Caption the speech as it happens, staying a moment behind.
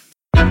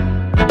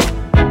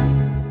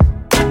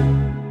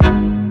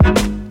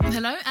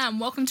Hello and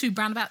welcome to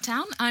Roundabout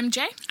Town. I'm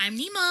Jay. I'm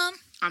Nima.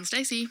 I'm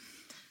Stacey.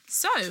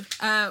 So,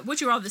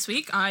 would you rather this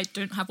week? I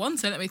don't have one,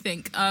 so let me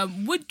think.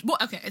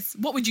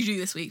 What would you do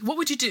this week? What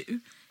would you do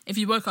if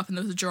you woke up and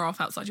there was a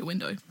giraffe outside your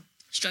window?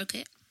 Stroke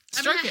it.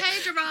 Stroke it.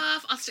 Hey,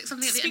 giraffe. I'll stick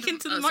something at the Speak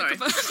end. into the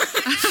microphone.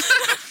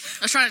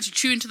 I was trying not to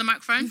chew into the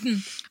microphone.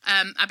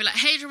 I'd be like,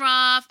 hey,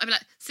 giraffe. I'd be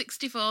like,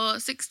 64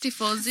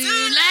 Zoo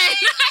Lane.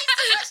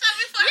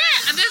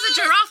 Yeah, and there's a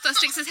giraffe that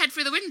sticks his head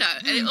through the window,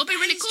 and it'll be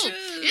really cool.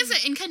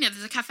 In Kenya,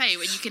 there's a cafe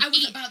where you can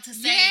eat. About to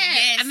say,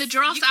 yes. And the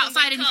giraffes are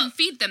outside, and you can up.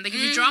 feed them. They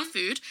give you giraffe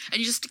food, and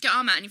you just stick your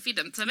arm out and you feed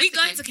them. So We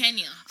going to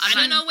Kenya. I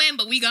don't know when,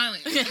 but we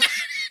going.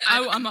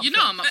 I'm up.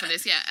 I'm up for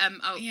this. Yeah.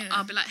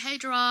 I'll be like, hey,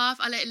 giraffe.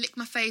 I let it lick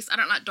my face. I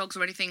don't like dogs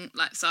or anything.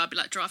 So I'll be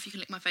like, giraffe, you can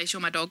lick my face.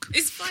 You're my dog.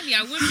 It's funny.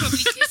 I wouldn't probably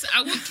kiss.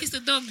 I wouldn't kiss the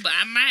dog, but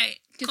I might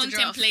Kiss the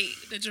contemplate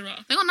the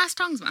giraffe. They got nice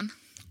tongues, man.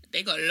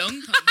 They got long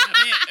tongues.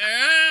 I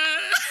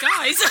bet.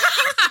 Guys,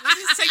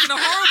 this is taking a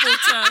horrible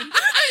turn.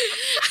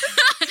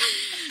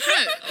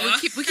 No, we'll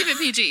keep it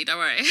PG. Don't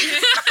worry.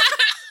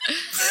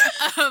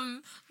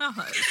 I'm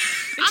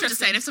just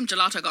saying, if some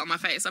gelato got on my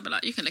face, I'd be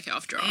like, you can lick it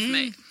off, giraffe,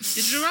 mate.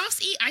 Did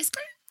giraffes eat ice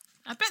cream?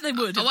 I bet they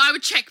would. Oh, I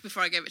would check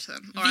before I gave it to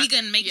them. All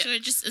Vegan. right. Make sure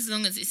just as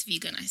long as it's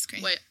vegan ice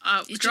cream. Wait,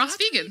 Is giraffes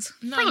giraffe vegans?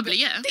 No, Probably,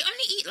 yeah. They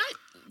only eat like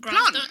grass,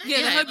 Plant. don't they? Yeah,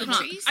 Yeah, they're herbivores.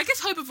 trees. I guess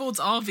herbivores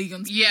are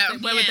vegans. Yeah.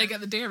 Where would Yeah. they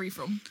get the dairy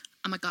from?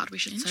 Oh my god, we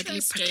should totally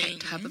Interesting.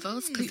 protect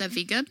herbivores because they're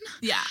vegan.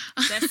 Yeah,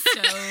 they're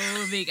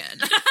so vegan.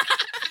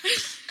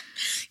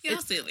 You're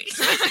silly.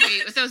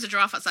 If there was a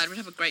giraffe outside, we'd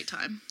have a great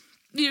time.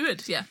 You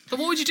would, yeah. But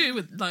what would you do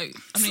with, like,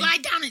 I mean...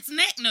 Slide down its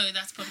neck? No,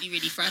 that's probably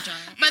really fragile.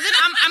 But then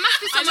I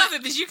must be I somewhere... love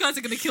it because you guys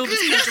are going to kill this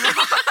poor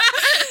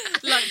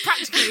giraffe. Like,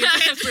 practically,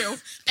 it's real.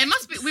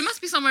 We must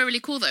be somewhere really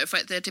cool, though, for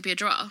it there to be a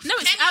giraffe. No,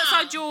 it's Kenya.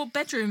 outside your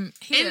bedroom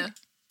here.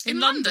 In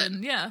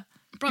London? Yeah.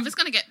 Bro, it's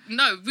going to get...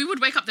 No, we would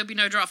wake up, there'd be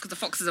no giraffe because the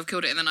foxes have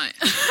killed it in the night.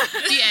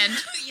 The end.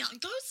 Yeah,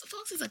 those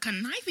foxes are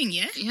conniving,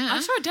 yeah? Yeah. I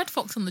saw a dead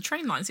fox on the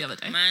train lines the other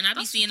day. Man, I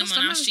be seeing them that's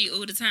on our the street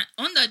all the time.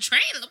 On the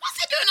train? What's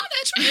they doing on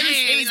the train?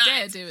 It was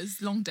dead. It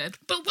was long dead.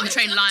 But what the is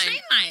train on line. the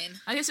train line?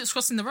 I guess it was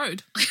crossing the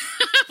road.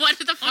 Why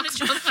did the fox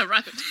cross the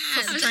road?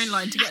 Cross the train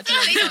line to get to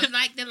They the don't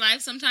like their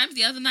life sometimes.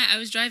 The other night I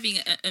was driving,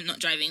 not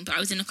driving, but I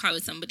was in a car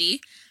with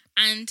somebody.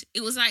 And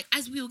it was like,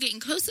 as we were getting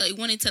closer, it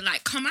wanted to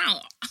like come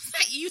out. I was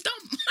like, you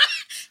dumb.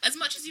 As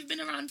much as you've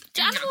been around.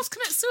 Do animals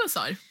commit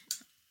suicide?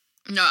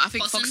 No, I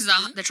think Possums foxes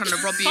are... do. They're trying to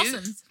rob you.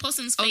 Possums.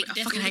 Possums Oh, fake I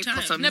death fucking all the hate time.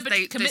 possums. No, but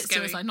They're commit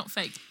scary. suicide, not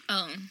fake.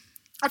 Oh.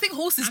 I think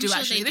horses I'm do, sure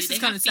actually. they This do. is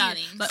They kind have of sad.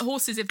 feelings. Like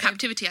horses, if they...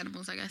 Captivity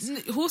animals, I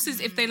guess. Horses,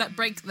 if they like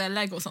break their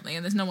leg or something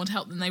and there's no one to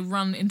help them, they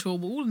run into a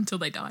wall until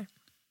they die.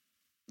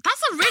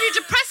 That's a really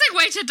depressing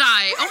way to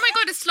die. Oh my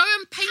god, it's slow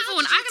and painful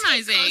and Take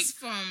agonising. us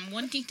from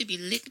wanting to be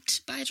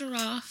licked by a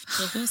giraffe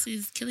to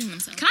horses killing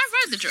themselves. Can I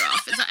ride the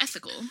giraffe? Is that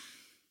ethical?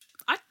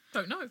 I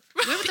don't know.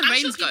 Where would the I'm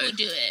reins sure go? people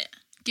do it.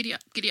 Giddy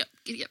up, giddy up,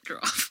 giddy up,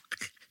 giraffe.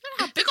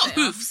 How They big got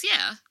they are. hoofs,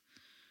 yeah.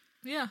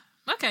 Yeah.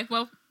 Okay,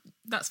 well,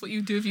 that's what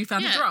you do if you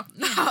found a Yeah. giraffe.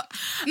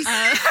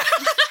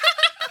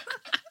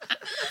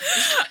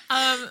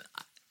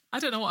 I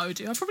don't know what I would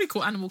do. I'd probably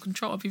call animal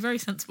control. I'd be very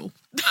sensible.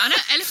 I know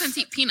elephants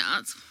eat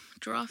peanuts.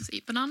 Giraffes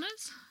eat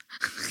bananas.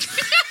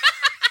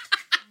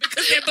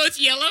 Because they're both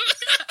yellow.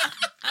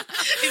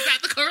 Is that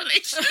the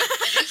correlation?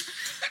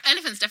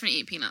 Elephants definitely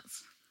eat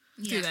peanuts.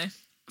 Do they?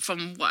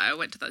 From what I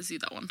went to that zoo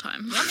that one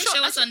time. Let me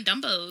show us on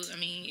Dumbo. I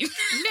mean,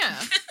 Yeah.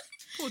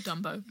 Poor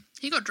Dumbo.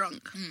 He got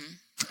drunk.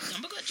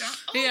 Dumbo got drunk.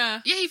 Oh,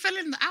 Yeah. Yeah, he fell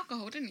in the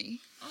alcohol, didn't he?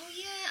 oh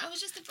yeah, I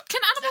was just.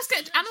 Can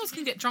animals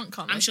can get drunk,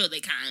 can't they? I'm sure they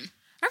can.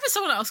 I remember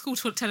someone at our school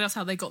telling us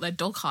how they got their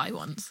dog high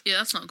once. Yeah,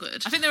 that's not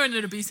good. I think they were in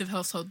an abusive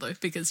household though,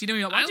 because you're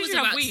like, why I did was you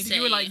have about to weed?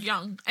 You were say- like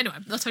young. Anyway,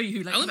 I'll tell you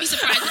who later. I wouldn't be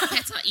surprised if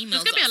PETA emails.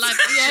 It's gonna be a us. live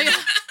action. Yeah,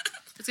 yeah.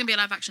 It's gonna be a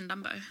live action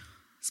Dumbo.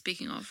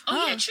 Speaking of.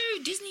 Oh yeah, Oh.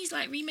 true. Disney's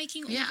like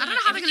remaking. All Yeah, the- I don't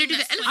know how they're gonna do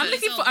everything the that's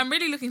elephant. 20 I'm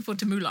really looking forward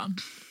to Mulan.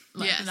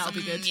 Like, Yes. that'll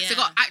be good. Yeah. So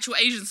they got actual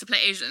Asians to play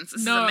Asians.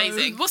 This No, is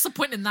amazing. what's the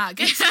point in that?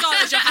 Get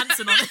Scarlett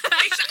Johansson on it.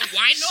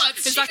 Why not?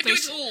 Exactly.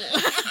 She can do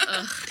it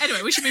all.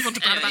 Anyway, we should move on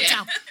to Roundabout Yeah.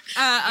 Town.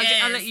 I'll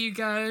Yes. let you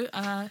go,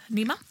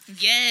 Nima.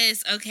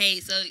 Yes. Okay.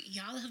 So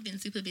y'all have been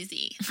super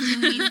busy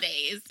these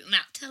days.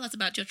 Now tell us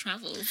about your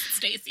travels,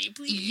 Stacey,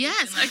 please.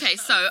 Yes. Okay.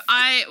 So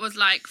I was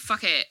like,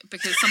 "Fuck it,"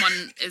 because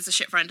someone is a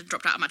shit friend and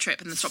dropped out of my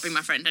trip and then stopped being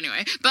my friend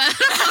anyway. But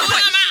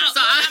I'm out.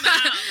 I'm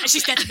out.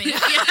 She's scared of me.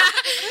 yeah.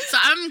 So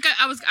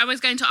I was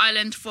going to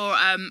Ireland for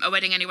a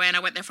wedding anyway, and I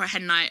went there for a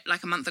hen night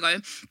like a month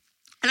ago.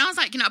 And I was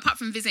like, apart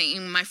from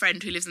visiting my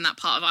friend who lives in that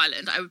part of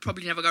Ireland, I would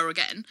probably never go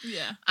again.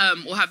 Yeah.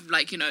 Or have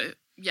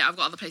I've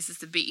got other places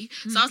to be.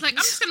 So I was like, I'm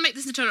just going to make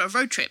this into a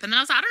road trip. And then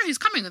I was like, I don't know who's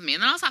coming with me.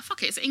 And then I was like,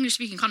 fuck it, it's an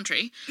English-speaking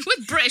country.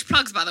 With British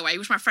plugs, by the way,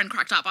 which my friend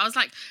cracked up. I was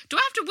like,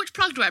 which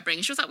plug do I bring?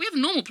 And she was like, we have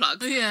normal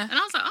plugs. Yeah. And I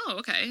was like, oh,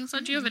 okay.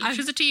 So do you have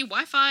electricity,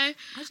 Wi-Fi? I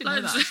didn't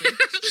know that,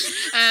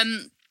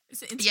 actually.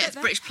 Is it Yeah, it's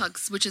British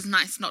plugs, which is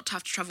nice not to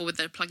have to travel with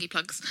the pluggy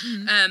plugs.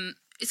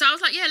 So I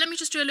was like, yeah, let me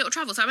just do a little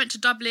travel. So I went to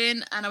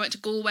Dublin and I went to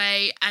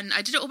Galway and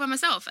I did it all by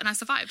myself and I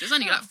survived. It was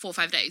only like 4 or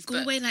 5 days.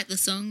 Galway, like the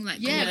song, like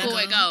Yeah,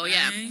 Galway Girl,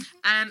 yeah.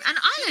 And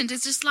Ireland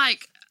is just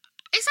like,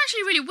 It's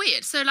actually really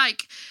weird. So,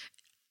 like,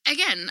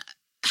 again,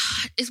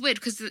 it's weird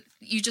because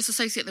you just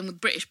associate them with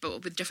British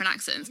but with different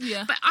accents.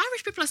 Yeah. But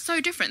Irish people are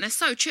so different. They're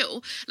so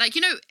chill. Like,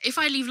 you know, if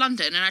I leave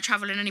London and I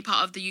travel in any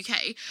part of the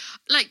UK,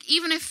 like,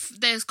 even if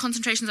there's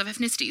concentrations of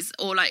ethnicities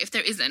or, like, if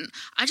there isn't,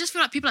 I just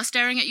feel like people are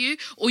staring at you,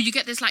 or you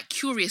get this, like,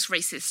 curious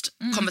racist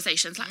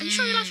conversations. Like, are you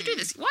sure you're allowed to do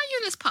this? Why are you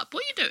in this pub?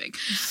 What are you doing?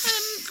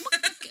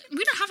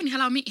 We don't have any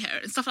halal meat here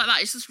and stuff like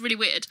that. It's just really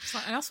weird. It's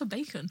like, I asked for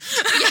bacon.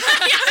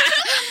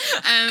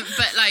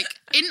 But like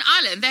in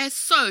Ireland, they're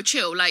so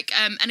chill. Like,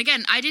 and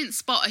again, I didn't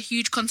spot a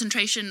huge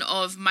concentration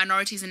of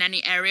minorities in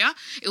any area.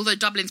 Although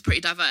Dublin's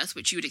pretty diverse,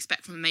 which you would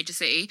expect from a major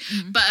city.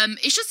 But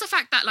it's just the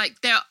fact that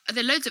like there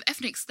are loads of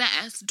ethnics there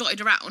dotted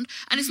around,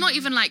 and it's not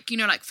even like, you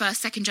know, like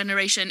first, second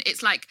generation.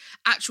 It's like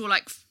actual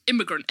like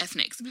immigrant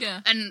ethnics.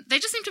 Yeah. And they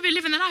just seem to be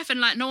living their life, and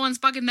like no one's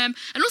bugging them,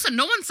 and also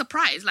no one's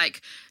surprised.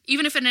 Like,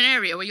 even if in an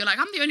area where you're like,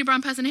 I'm the only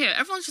brown person here,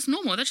 everyone's just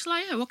normal. They're just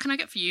like, yeah, what can I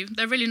get for you?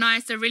 They're really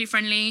nice, they're really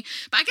friendly.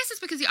 But I guess it's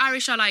because the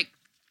Irish are like,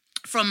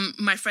 from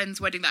my friend's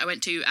wedding that I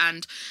went to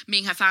and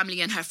meeting her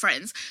family and her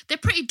friends, they're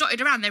pretty dotted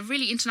around. They're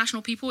really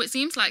international people, it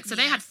seems like. So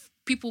they had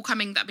people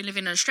coming that have been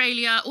living in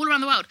Australia, all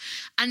around the world,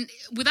 and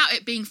without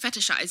it being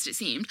fetishized, it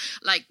seemed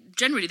like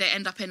generally they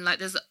end up in like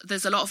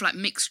there's a lot of like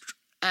mixed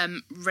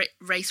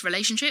race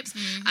relationships,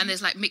 and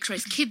there's like mixed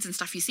race kids and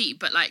stuff you see,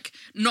 but like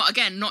not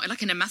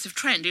like in a massive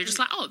trend. You're just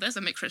like, oh, there's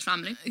a mixed race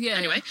family.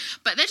 Anyway,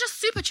 but they're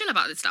just super chill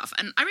about this stuff,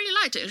 and I really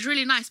liked it. It was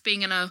really nice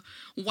being in a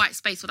white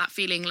space without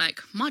feeling like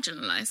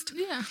marginalised.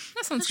 Yeah,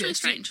 that sounds good. Really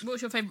strange.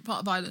 What's your favourite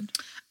part of Ireland?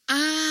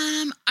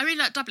 I really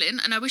like Dublin,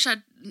 and I wish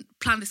I'd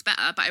planned this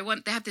better, but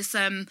they have this,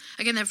 again,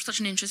 they have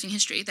such an interesting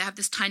history. They have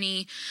this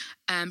tiny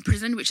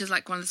prison, which is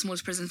like one of the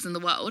smallest prisons in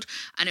the world,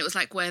 and it was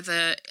like where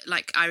the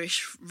like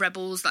Irish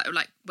rebels that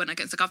like went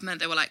against the government,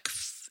 they were like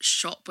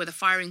shot with a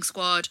firing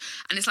squad,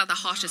 and it's like the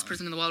harshest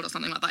prison in the world or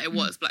something like that. It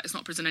was, but it's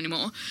not prison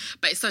anymore,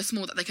 but it's so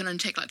small that they can only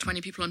take like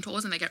 20 people on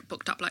tours, and they get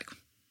booked up like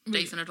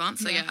days in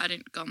advance. So yeah, I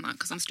didn't go on that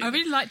because I'm stupid. I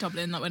really liked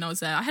Dublin. Like when I was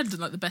there, I had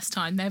like the best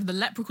time. They have the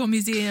Leprechaun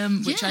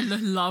Museum, which I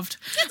loved.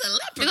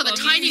 They've got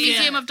the tiny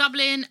museum of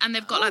Dublin, and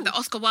they've got like the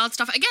Oscar Wilde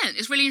stuff. Again,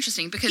 it's really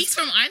interesting because He's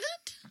from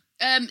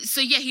Ireland?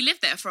 So yeah, he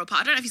lived there for a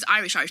part. I don't know if he's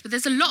Irish, but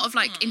there's a lot of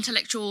like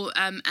intellectual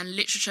and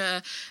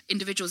literature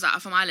individuals that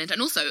are from Ireland,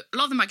 and also a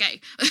lot of them are gay.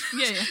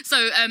 Yeah.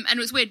 So and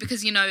it's weird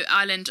because, you know,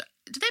 Ireland,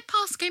 did they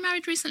pass gay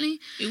marriage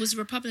recently? It was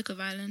Republic of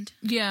Ireland.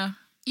 Yeah.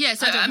 Yeah,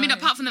 so I mean,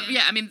 apart from the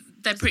I mean,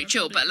 they're pretty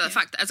chill, but the yeah.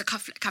 fact that as a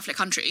Catholic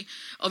country,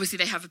 obviously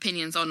they have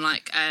opinions on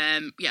like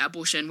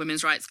abortion,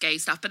 women's rights, gay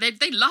stuff, but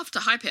they love to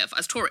hype it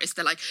as tourists.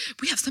 They're like,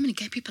 we have so many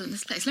gay people in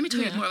this place. Let me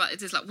tell you more about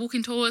it. It's like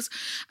walking tours,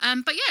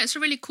 but yeah, it's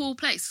a really cool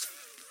place.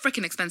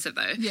 Freaking expensive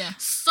though. Yeah,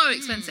 so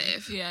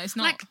expensive. Yeah, it's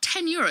not like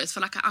 €10 for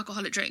like an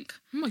alcoholic drink.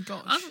 Oh my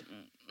gosh.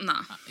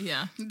 Nah,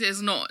 yeah,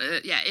 there's not.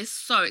 It's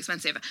so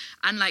expensive,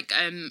 and like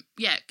and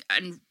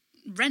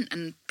rent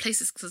and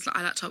places, because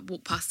I like to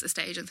walk past the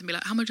stage and be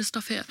like, how much is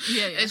stuff here?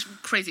 Yeah. It's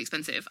crazy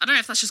expensive. I don't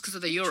know if that's just because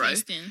of the euro,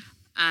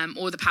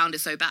 or the pound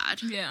is so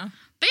bad. Yeah.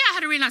 But yeah, I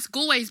had a really nice.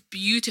 Galway's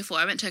beautiful.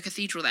 I went to a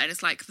cathedral there, and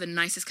it's like the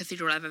nicest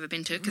cathedral I've ever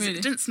been to, because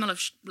it didn't smell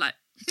of like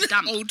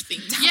damp. Old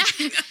things. Yeah,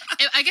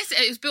 I guess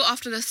it was built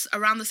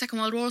around the Second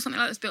World War or something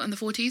like that. It was built in the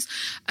 40s,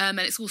 and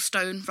it's all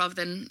stone rather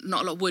than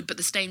not a lot of wood. But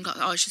the stained glass,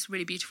 it's just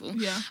really beautiful.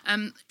 Yeah.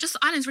 Just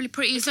Ireland's really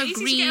pretty. It's so easy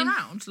green. to get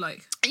around,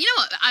 like. You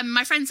know what?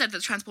 My friend said that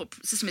the transport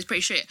system is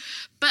pretty shit,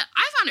 but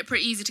I found it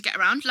pretty easy to get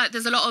around. Like,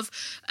 there's a lot of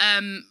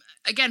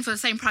again, for the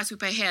same price we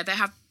pay here, they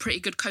have pretty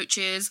good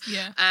coaches.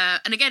 Yeah.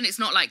 And again, it's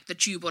not like the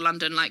Tube or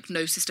London, like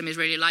no system is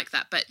really like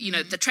that. But, you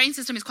know, the train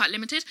system is quite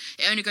limited.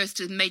 It only goes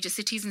to major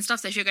cities and stuff.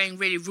 So if you're going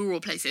really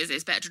rural places,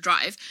 it's better to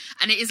drive.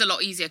 And it is a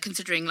lot easier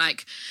considering,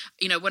 like,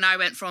 you know, when I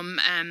went from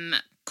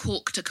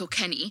Cork to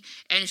Kilkenny,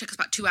 it only took us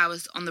about 2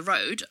 hours on the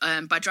road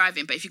by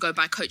driving, but if you go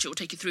by coach it will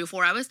take you 3 or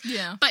 4 hours.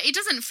 Yeah. But it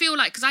doesn't feel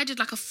like, because I did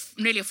like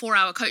nearly a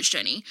 4-hour coach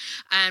journey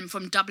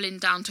from Dublin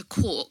down to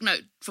Cork,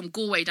 from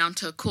Galway down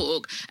to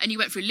Cork, and you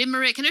went through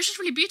Limerick, and it was just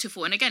really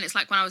beautiful. And again, it's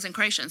like when I was in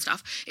Croatia and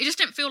stuff, it just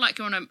didn't feel like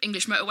you're on an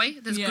English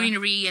motorway. There's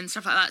greenery and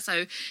stuff like that,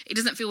 so it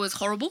doesn't feel as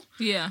horrible.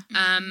 Yeah.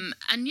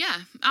 And yeah,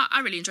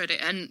 I really enjoyed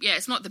it. And yeah,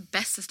 it's not the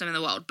best system in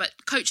the world,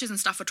 but coaches and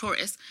stuff for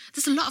tourists,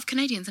 there's a lot of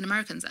Canadians and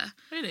Americans there.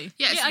 Really?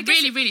 Yeah,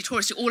 it's really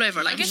touristy all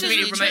over, like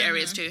really remote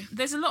areas too.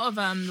 There's a lot of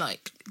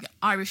like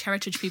Irish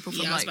heritage people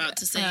from like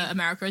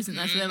America, isn't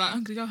there? So they're like,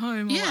 I'm gonna go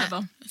home or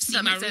whatever.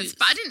 That makes sense.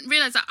 But I didn't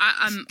realise that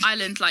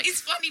Ireland, like, it's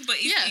funny, but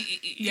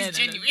it's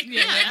genuine.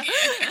 Yeah.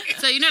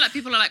 So, you know, like,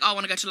 people are like, oh, I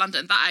want to go to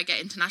London. That I get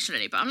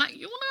internationally. But I'm like,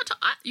 you want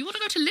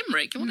to go to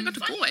Limerick? You want to go to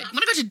Galway? You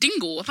want to go to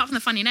Dingle, apart from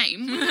the funny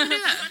name?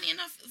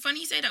 Funny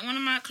you say that. One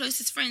of my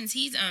closest friends,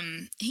 he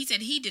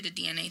said he did a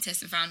DNA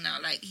test and found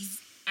out, like, he's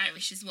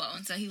Irish as well.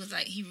 And so he was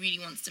like, he really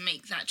wants to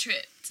make that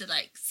trip to,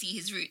 like, see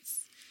his roots.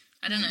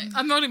 I don't know.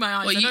 I'm rolling my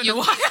eyes. Well, I don't know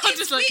why. I'm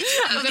just like,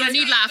 I'm going to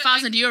need like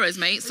 €1,000,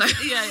 mate. So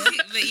yeah.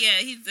 But yeah,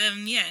 he's,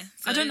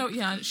 So I don't know.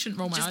 Yeah, I shouldn't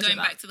roll my eyes. Just going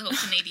back to the whole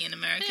Canadian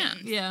American.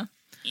 Yeah.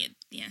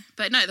 Yeah.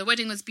 But no, the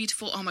wedding was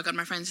beautiful. Oh my God,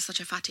 my friend is such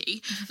a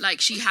fatty. Like,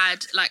 she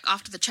had, like,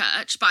 after the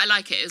church, but I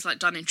like it. It was, like,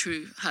 done in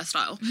true her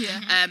style.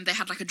 Yeah. They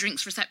had, like, a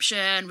drinks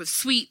reception with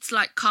sweets,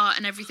 like, cart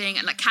and everything,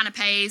 and, like,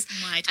 canapes.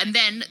 My type And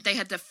then they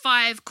had the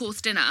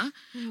 5-course dinner,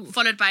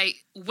 followed by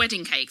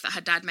wedding cake that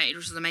her dad made,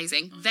 which was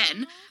amazing.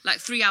 Then, like,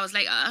 3 hours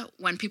later,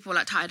 when people were,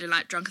 like, tired and,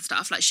 like, drunk and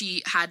stuff, like,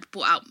 she had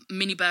brought out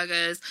mini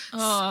burgers,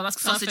 Oh,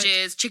 that's sausages,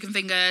 perfect. chicken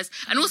fingers,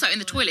 and also in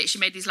the toilet she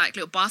made these like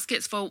little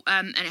baskets for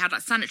and it had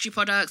like sanitary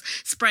products,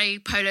 spray,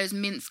 polos,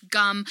 mints,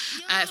 gum,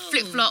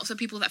 flip-flops for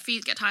people that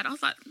feet get tired. I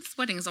was like, this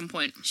wedding is on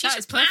point. That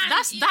is perfect.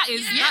 That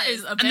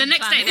is a And the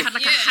next day they had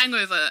like Yeah. a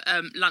hangover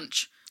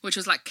lunch, which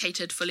was like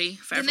catered fully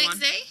for The everyone.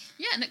 next day?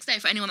 Yeah, next day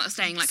for anyone that was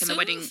staying like in the So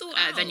wedding thought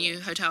out. venue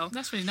hotel.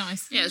 That's really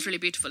nice. Yeah, it was really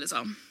beautiful as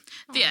well.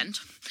 The end.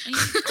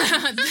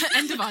 The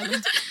end of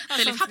Ireland.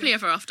 They live happily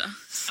ever after.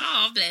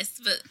 Oh, bless.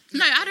 But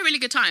No, I had a really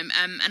good time.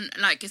 And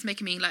like it's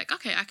making me like,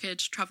 okay, I could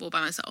travel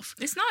by myself.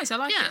 It's nice. I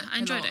like it. Yeah, I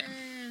enjoyed a lot. it.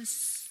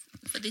 yes,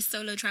 for this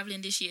solo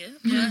traveling this year.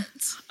 Yeah.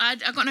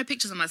 But, I got no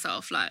pictures of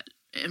myself like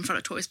in front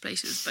of tourist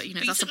places, but you know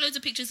but you that's took loads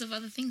of pictures of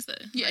other things though.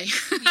 yeah.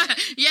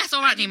 Yes,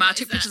 all right, Nima. I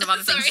took noticed pictures of that.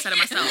 other things Sorry. instead of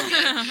myself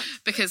yeah,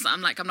 because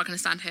I'm like I'm not going to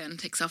stand here and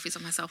take selfies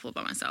of myself all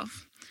by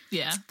myself.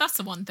 Yeah, that's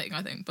the one thing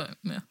I think. But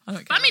yeah, I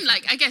don't. But I care mean, about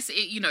like I guess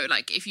you know,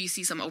 like if you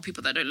see some old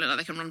people that don't look like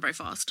they can run very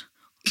fast,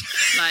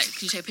 like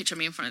can you take a picture of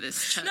me in front of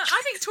this church? it. No,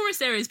 I think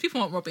tourist areas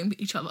people aren't robbing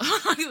each other.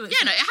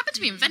 Yeah, no, it happened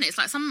to me in Venice.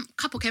 Like, some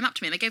couple came up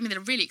to me and they gave me the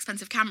really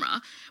expensive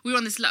camera. We were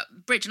on this like,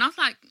 bridge and I was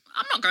like,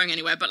 I'm not going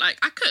anywhere, but like,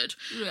 I could.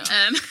 Yeah.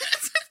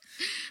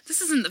 This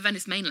isn't the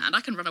Venice mainland.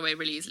 I can run away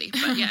really easily.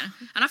 But yeah.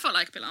 And I felt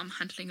like I'm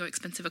handling your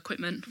expensive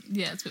equipment.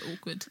 Yeah, it's a bit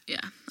awkward. Yeah.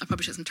 I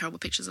probably took some terrible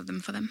pictures of them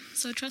for them.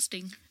 So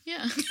trusting.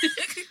 Yeah.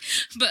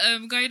 But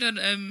going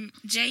on,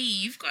 Jay,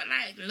 you've got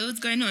like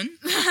loads going on.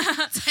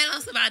 Tell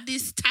us about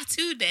this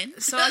tattoo then.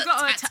 So I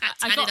got I Tat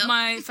it got up.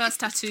 my first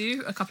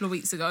tattoo a couple of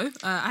weeks ago.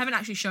 I haven't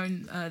actually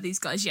shown these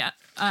guys yet,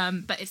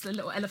 but it's a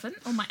little elephant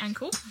on my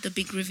ankle. The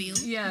big reveal.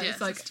 Yeah, Yeah,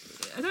 it's like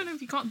I don't know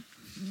if you can't.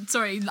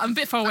 Sorry, I'm a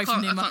bit far away from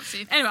I Nima. can't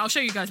see. Anyway, I'll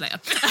show you guys later.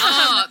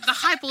 Oh, the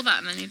hype, all that,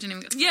 and then you didn't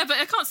even get to Yeah, but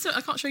I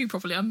can't show you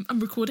properly. I'm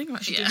recording. I'm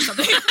actually Yeah. doing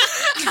something.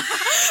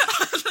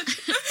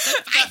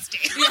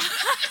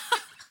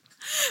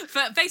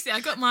 But basically, I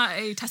got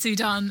my tattoo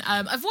done.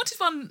 I've wanted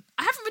one.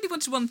 I haven't really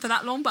wanted one for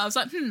that long, but I was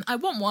like, I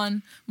want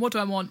one. What do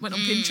I want? Went on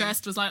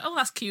Pinterest. Was like, oh,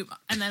 that's cute.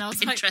 And then I was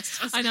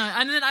Pinterest. like, I know.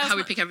 And then I was how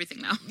we like, pick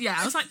everything now. yeah,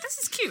 I was like, this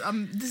is cute.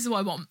 This is what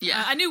I want.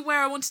 Yeah. I knew where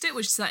I wanted it,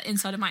 which is like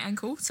inside of my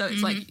ankle, so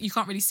it's like you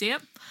can't really see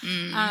it.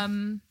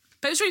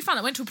 But it was really fun.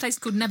 I went to a place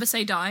called Never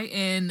Say Die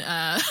in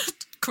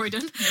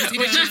Croydon,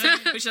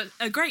 which is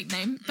a great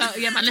name. But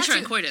yeah, my Unless you're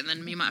in tattoo- Croydon,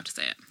 then you might have to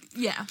say it.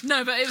 yeah,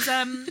 no, but it was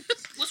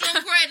What's wrong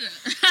with Croydon?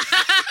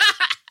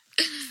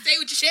 Stay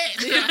with your shit.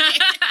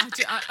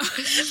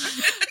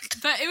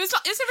 but it was a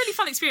really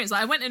fun experience.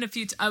 Like I went in a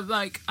few.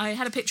 I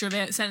had a picture of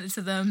it, sent it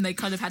to them. They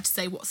kind of had to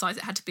say what size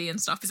it had to be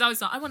and stuff. Because I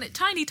was like, I want it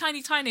tiny,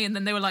 tiny, tiny, and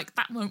then they were like,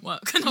 that won't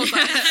work. And I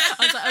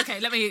was like, okay,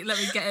 let me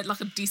get it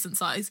like a decent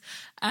size.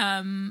 But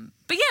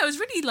yeah, it was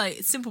really like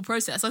a simple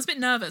process. I was a bit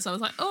nervous. I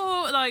was like,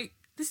 oh, like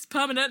this is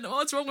permanent.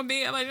 What's wrong with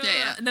me?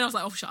 Yeah. And then I was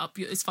like, oh, shut up.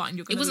 It's fine.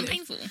 You're It gonna wasn't live.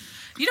 painful.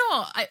 You know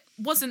what? I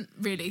wasn't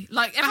really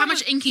like. But how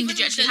much inking did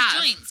you actually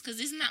have? Joints, because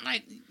isn't that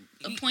like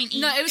a pointy?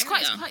 No, it was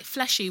area? quite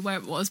fleshy where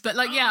it was, but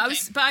like yeah, Oh, I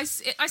was. But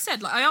I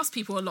said like I asked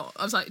people a lot.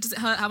 I was like, does it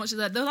hurt? How much is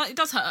it? They're like, it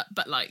does hurt,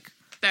 but like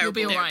you'll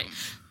be Bearable. all right.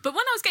 But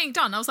when I was getting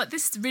done, I was like,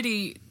 this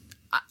really,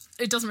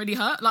 it doesn't really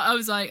hurt. Like I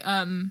was like,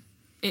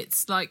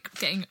 it's like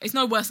it's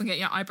no worse than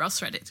getting your eyebrows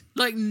threaded.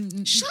 Like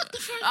Shut the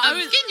front. I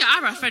was- Getting your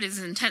eyebrow threaded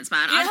is intense,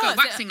 man. It I've got hurts,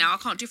 waxing now. I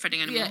can't do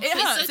threading anymore. yeah, it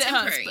it's hurts. so It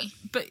hurts. temporary.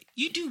 But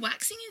You do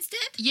waxing instead?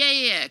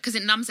 Yeah, because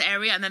it numbs the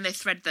area and then they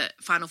thread the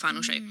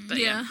final shape. But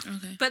yeah.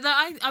 Okay. But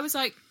I was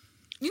like,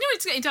 you know,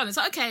 it's getting done. It's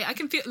like okay, I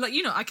can feel like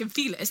I can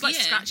feel it. It's like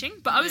Yeah. scratching.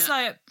 But I was Yeah.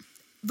 like,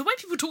 the way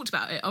people talked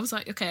about it, I was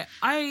like, okay,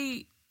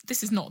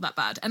 this is not that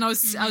bad. And I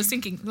was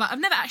thinking, like, I've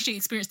never actually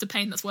experienced a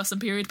pain that's worse than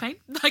period pain.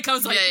 Like, I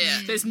was like,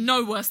 Yeah. there's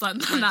no worse than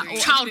that. Or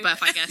Childbirth,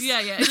 I guess. Yeah,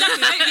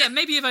 exactly. Yeah,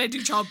 maybe if I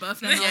do childbirth,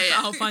 then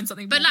I'll find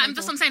something. But more like, painful.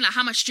 that's what I'm saying. Like,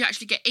 how much do you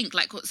actually get ink?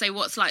 Like, say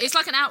what's like? It's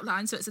like an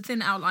outline, so it's a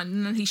thin outline,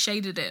 and then he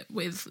shaded it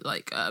with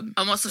like. And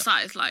what's the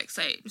size? Like,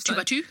 say 2 by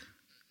like- 2,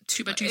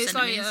 2 by 2 It's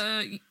like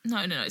centimeters.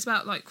 no, it's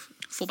about like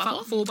 4 by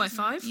 4? 4 by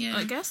 5, Yeah.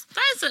 I guess.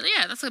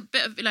 That's a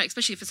bit of like,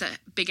 especially if it's a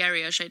big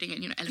area shading it.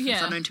 You know, elephants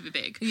Yeah. are known to be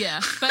big.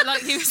 Yeah, but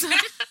like he was.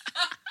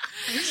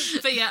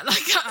 But yeah, like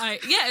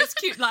it was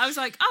cute. Like I was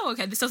like, oh,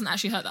 okay, this doesn't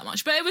actually hurt that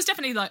much. But it was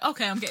definitely like,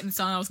 okay, I'm getting this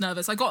done. I was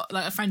nervous. I got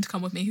like a friend to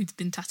come with me who'd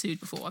been tattooed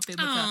before. I've been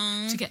with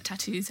her to get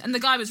tattoos, and the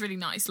guy was really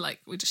nice. Like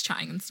we're just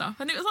chatting and stuff,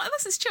 and it was like,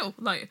 this is chill.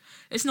 Like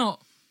it's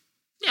not.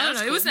 Yeah, I don't that's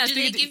know. It cool. wasn't as Do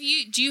they big. give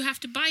you? Do you have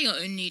to buy your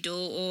own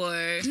needle or?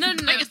 No,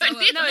 I guess I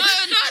did. no. No,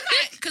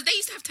 because they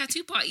used to have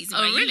tattoo parties. In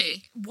Oh, my really?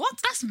 uni. What?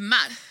 That's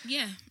mad.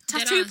 Yeah,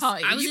 Tattoo deadass.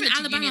 parties? I was You in went to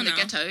Alabama uni in the now.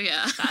 ghetto,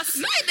 yeah. That's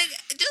No,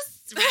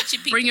 just ratchet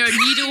people. Bring your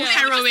needle,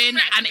 heroin,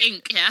 Just and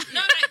ink, yeah? No,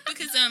 like,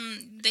 because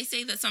they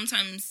say that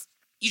sometimes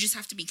you just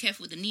have to be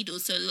careful with the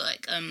needles. So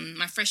like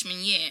my freshman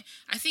year,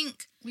 I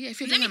think. Well, yeah, if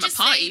you're Let doing me them at just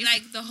parties. say,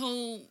 like the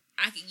whole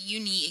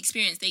uni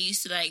experience, they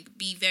used to like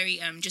be very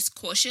just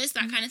cautious,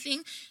 that kind of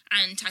thing.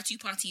 And tattoo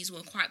parties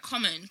were quite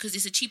common because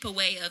it's a cheaper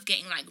way of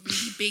getting like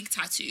really big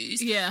tattoos.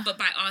 Yeah. But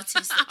by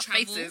artists that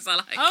travel. Faces are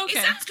like... Oh, okay.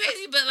 It sounds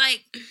crazy, but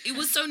like it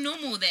was so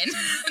normal then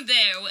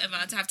there or whatever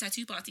to have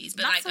tattoo parties.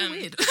 But That's like so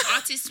weird.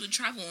 artists would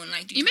travel and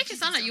like do You make it tattoos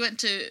sound like and you went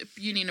to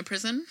uni in a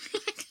prison.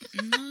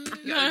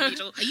 No.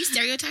 Needle. Are you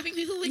stereotyping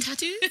people with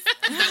tattoos?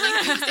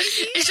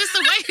 It's just the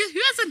way... Who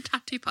has a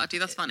tattoo party?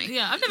 That's funny.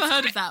 Yeah, I've never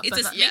heard of that.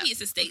 It's but maybe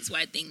it's a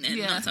stateside thing then,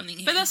 not something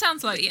here. But that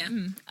sounds like... But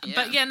yeah.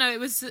 But yeah, no, it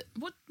was...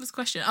 What was the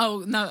question?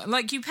 Oh, no,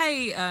 like you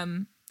pay...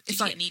 It's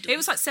you like get needles? it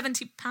was like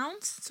 £70,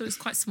 so it's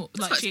quite small.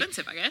 It's like quite cheap.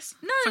 expensive, I guess.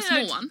 No, for a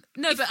small one.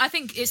 No, but I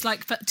think it's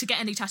like to get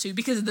any tattoo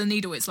because of the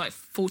needle, it's like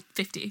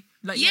 $4.50.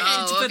 Like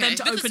Yeah, for them okay.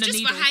 to because open a just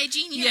needle. for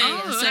hygiene,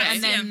 Yeah, Oh, so, okay.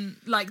 and then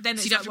like then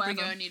So it's you'd have like to bring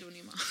your whatever. own needle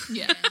anymore.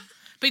 Yeah,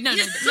 but no,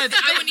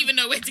 I wouldn't even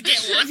know where to get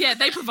one. yeah,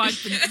 they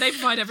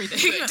provide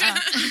everything.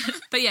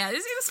 But yeah, it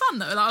was fun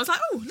though. Like, I was like,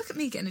 oh, look at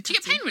me getting a Do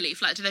tattoo. you get pain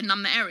relief? Like, do they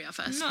numb the area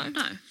first? No.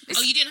 It's-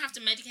 Oh, you didn't have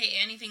to medicate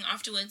or anything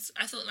afterwards?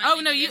 I thought like... Oh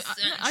maybe no, you. this,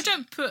 I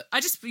don't put. I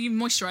just you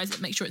moisturize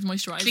it, make sure it's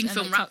moisturized. Cling and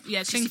film then wrap. Yeah,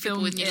 Just cling to people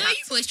film. with Yeah. new No,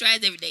 you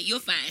moisturize every day. You're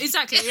fine.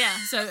 Exactly. Yeah.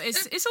 So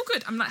it's all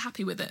good. I'm like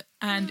happy with it,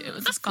 and it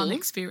was a that's fun cool.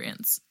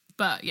 experience.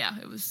 But yeah,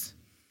 it was.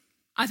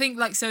 I think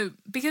like so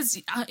because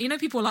you know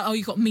people are like, oh,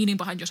 you got meaning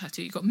behind your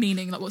tattoo. You got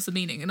meaning. Like, what's the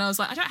meaning? And I was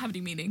like, I don't have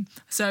any meaning.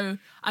 So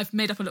I've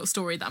made up a little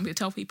story that I'm going to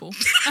tell people.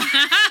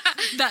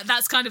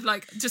 that's kind of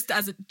like just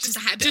as a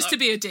just to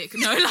be a dick.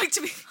 No, like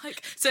to be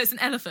like. So it's an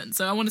elephant.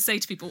 So I want to say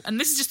to people, and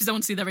this is just because I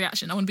want to see their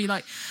reaction. I want to be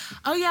like,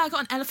 oh yeah, I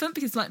got an elephant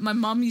because like my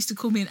mum used to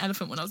call me an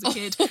elephant when I was a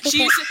kid.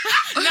 She used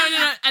to,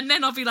 no, and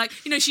then I'll be like,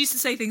 you know, she used to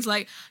say things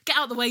like, get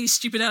out the way, you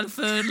stupid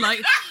elephant.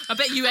 Like, I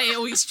bet you ate it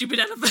all, you stupid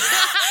elephant.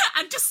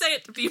 And just say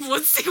it to people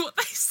and see what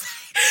they say.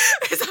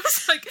 Because I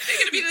was like, They're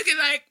going to be looking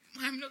like,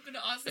 I'm not going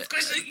to ask this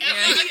question.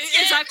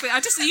 exactly. I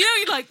just, you know,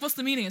 you're like, what's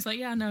the meaning? It's like,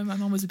 yeah, no, my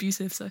mum was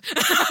abusive, so. But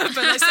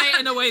I say it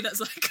in a way that's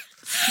like.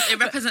 It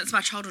represents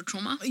my childhood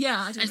trauma. Yeah,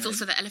 I don't And it's know.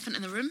 also the elephant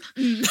in the room.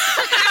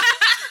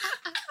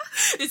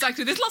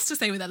 Exactly. There's lots to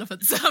say with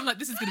elephants. So I'm like,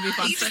 this is going to be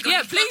fun. He's just Yeah,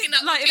 gonna be please, fucking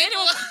up like,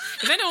 people.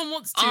 if anyone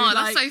wants to, Oh,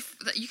 like, that's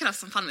so... You could have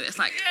some fun with this.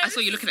 Like, I saw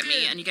you looking at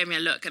me and you gave me a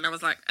look and I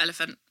was like,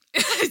 elephant.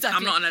 exactly.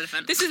 I'm not an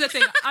elephant. This is the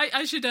thing.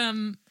 I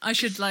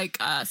should like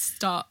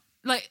start.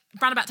 Like,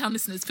 Roundabout Town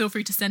listeners, feel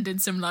free to send in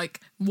some, like,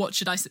 how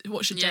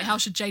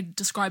should Jay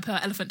describe her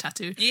elephant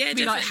tattoo? Yeah,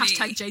 Be like,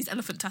 definitely. #Jay's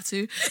elephant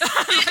tattoo.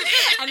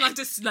 And, like,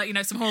 just, like, you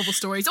know, some horrible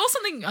stories. Or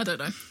something, I don't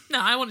know.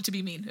 No, I want it to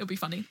be mean. It'll be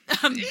funny.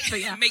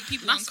 But yeah. Make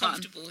people That's fun.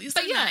 uncomfortable. You're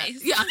so But yeah,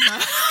 nice. yeah, I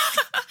know.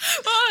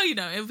 Well, you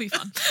know, it'll be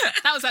fun.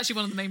 That was actually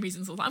one of the main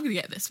reasons I was like, I'm going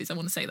to get this because I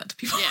want to say that to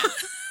people. Yeah.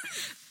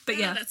 But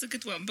yeah. That's a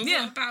good one. But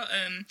Yeah. what about,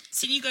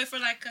 did you go for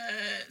like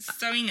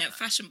sewing at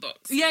Fashion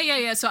Box?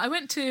 Yeah. So I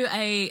went to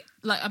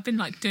I've been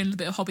like doing a little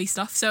bit of hobby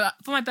stuff. So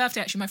for my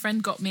birthday, actually, my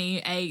friend got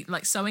me a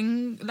like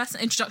sewing lesson,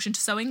 introduction to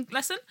sewing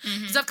lesson.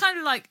 Because I've kind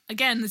of like,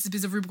 again, this is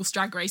because of RuPaul's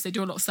Drag Race. They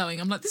do a lot of sewing.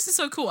 I'm like, this is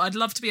so cool. I'd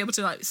love to be able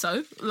to like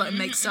sew, like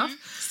make stuff.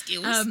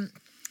 Skills.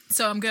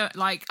 So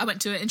I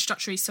went to an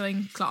introductory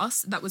sewing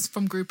class that was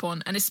from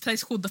Groupon, and it's a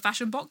place called the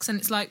Fashion Box, and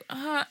it's like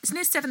it's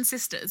near Seven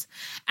Sisters,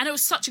 and it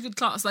was such a good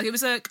class. Like, it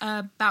was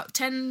about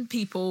 10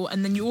 people,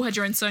 and then you all had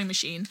your own sewing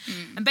machine,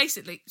 and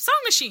basically sewing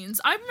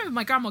machines. I remember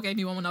my grandma gave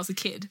me one when I was a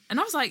kid, and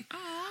I was like.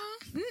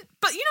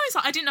 But you know, it's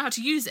like I didn't know how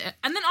to use it,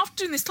 and then after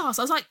doing this class,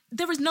 I was like,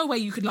 there is no way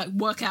you could like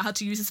work out how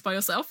to use this by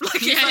yourself.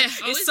 Like,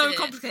 it's, is so it?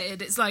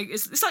 complicated. It's like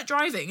it's like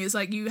driving. It's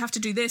like you have to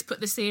do this,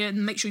 put this here,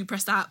 and make sure you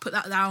press that, put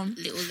that down.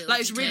 Little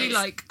like it's really details.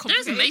 like That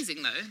complicated. is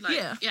amazing though. Like,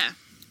 Yeah.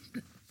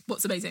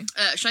 What's amazing?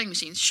 Sewing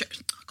machines.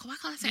 God, why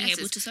can't I say Being S's?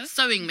 able to sew?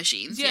 Sewing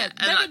machines. Yeah, Yeah.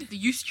 they're And like really- the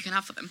use you can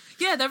have for them.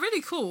 Yeah, they're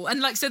really cool.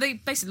 And like, so they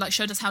basically like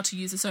showed us how to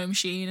use a sewing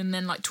machine, and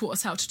then like taught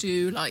us how to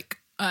do like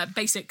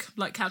basic,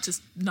 like how to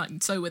like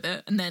sew with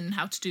it, and then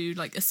how to do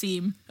like a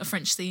seam, a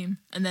French seam,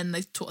 and then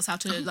they taught us how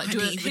to like I do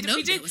didn't it. even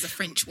know there was a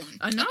French one.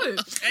 I know.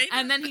 Okay.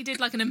 And then he did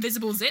like an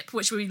invisible zip,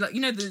 which we like,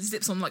 you know, the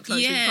zips on like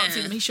clothes, where you Yeah. can't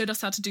see them. He showed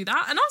us how to do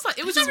that, and I was like,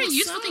 it was Those a are really really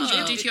useful things you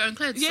can do to your own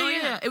clothes. Yeah, So,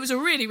 yeah, It was a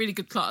really, really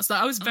good class.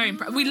 Like, I was very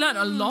impressed. We learned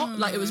a lot.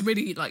 Like, it was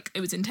really like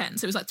it was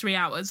intense. It was like 3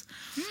 hours.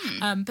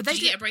 But they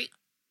Did you get a break?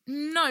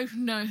 No,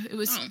 it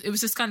was Oh. it was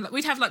just kind of like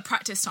we'd have like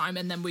practice time,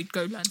 and then we'd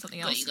go learn something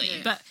else. Got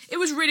you. But it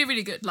was really,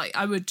 really good. Like,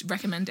 I would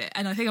recommend it,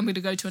 and I think I'm going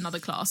to go to another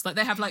class. Like,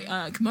 they have like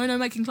kimono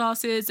making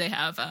classes, they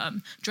have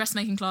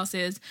dressmaking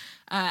classes,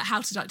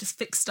 how to like just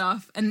fix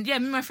stuff, and yeah,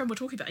 me and my friend were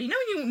talking about. You know,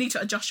 when you need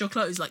to adjust your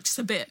clothes like just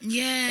a bit.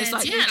 Yeah, It's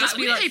like- Yeah, It'd like, just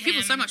we be like pay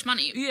people so him. much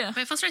money. Yeah.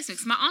 But it frustrates me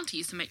because my auntie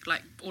used to make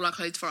like all our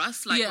clothes for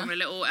us, like Yeah. when we were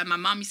little, and my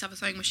mum used to have a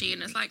sewing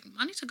machine. It's like,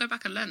 I need to go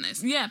back and learn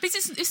this. Yeah,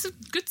 because it's a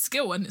good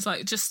skill, and it's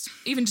like just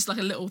even just like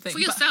a little thing. For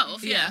But-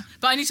 yourself. Yeah.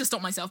 But I need to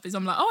stop myself because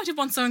I'm like, I did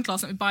one sewing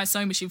class, let me buy a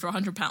sewing machine for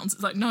 £100.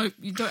 It's like, no,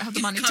 you don't have the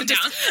money to Calm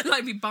just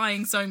like be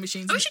buying sewing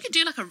machines. I wish you could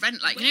do like a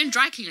rent, like, you know, in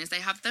dry cleaners, they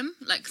have them,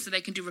 like, so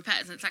they can do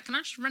repairs. And it's like, can I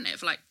just rent it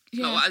for like,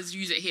 I just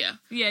use it here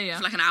Yeah.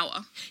 for like an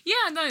hour? Yeah,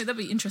 no, that'd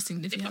be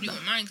interesting if They you have probably that.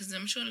 won't mind because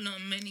I'm sure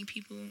not many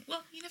people.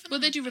 Well, you never know. Well,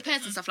 they do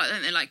repairs and stuff like that,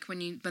 don't they? Like when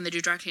they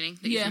do dry cleaning.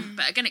 Yeah.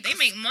 But again, They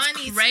make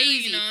money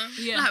crazy. too, you know.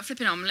 Yeah. Like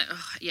flipping on,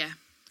 yeah.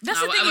 That's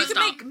No, the I thing, you won't can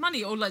start. make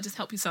money or like just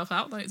help yourself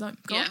out. Like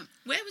go Yeah. on.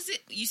 Where was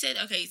it? You said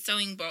okay,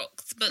 sewing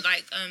box, but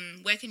like,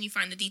 where can you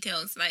find the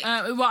details? Like,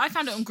 Well, I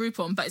found it on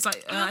Groupon, but it's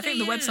like I think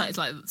the yeah. website is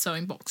like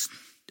Sewing Box.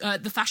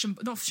 The fashion,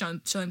 not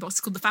sewing box. It's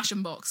called the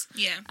Fashion Box.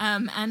 yeah,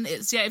 And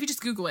it's if you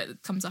just Google it,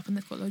 it comes up, and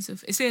they've got loads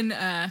of. It's in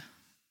near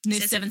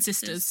Says Seven Seven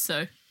Sisters,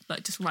 so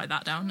like just write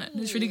that down.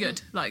 It's really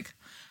good. Like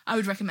I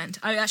would recommend.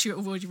 I actually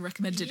have already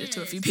recommended it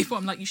to a few people.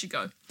 I'm like, you should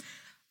go.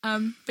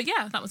 But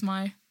yeah, that was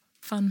my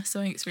fun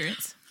sewing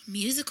experience.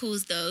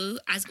 musicals though,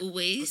 as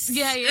always.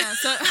 Yeah.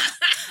 So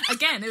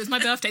again, it was my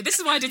birthday. This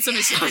is why I did so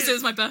much shows. It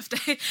was my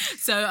birthday.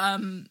 So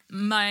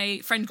my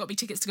friend got me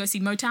tickets to go see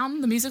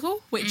Motown the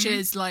musical, which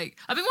is like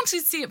I've been wanting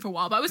to see it for a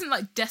while, but I wasn't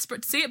like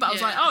desperate to see it. But I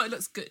was Yeah. like, oh, it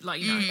looks good.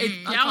 Like you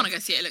know, I want to go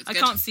see it. It looks I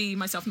good. can't see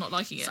myself not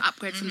liking it. It's an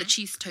upgrade from the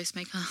cheese toast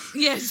maker.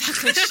 Yeah,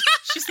 exactly.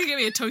 She's gonna get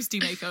me a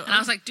toasty maker. And I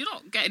was like, do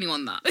not get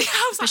anyone that. Yeah,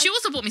 I was But like, she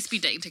also bought me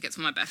speed dating tickets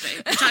for my birthday,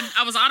 which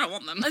I was like, I don't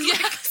want them. yeah,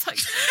 it's like,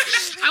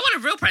 I want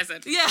a real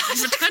present. yeah.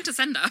 Return to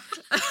sender.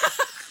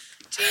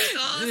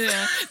 Jesus.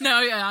 Yeah.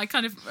 No, yeah, I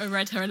kind of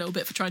read her a little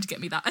bit for trying to get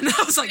me that. And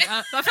I was like,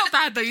 I felt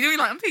bad though. You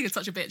know, like, I'm being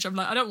such a bitch. I'm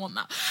like, I don't want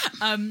that.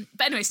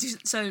 But anyway,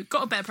 so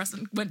got a better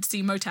present, went to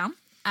see Motown.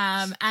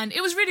 And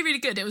it was really, really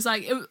good. It was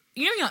like,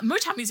 like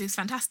Motown music is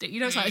fantastic. You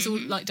know, it's like, it's all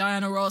like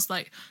Diana Ross,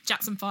 like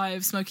Jackson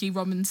 5, Smokey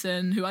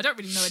Robinson, who I don't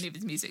really know any of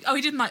his music. Oh,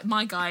 he did like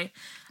My Guy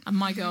and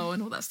My Girl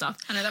and all that stuff.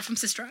 I know that from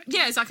Sister Act.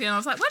 Yeah, exactly. And I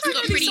was like, where do I He's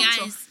know got these pretty songs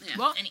eyes. from? Yeah.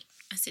 What? And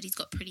I said he's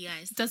got pretty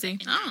eyes. Does he?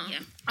 Oh.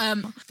 Yeah.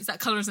 Is that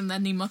colorism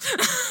then, Nima?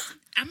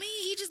 I mean,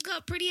 he just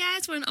got pretty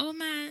eyes for an old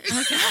man.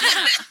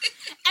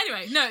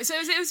 Anyway, no, so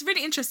it was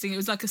really interesting. It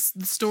was like the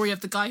story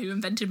of the guy who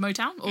invented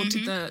Motown or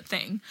did the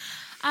thing.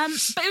 But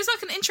it was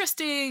like an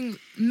interesting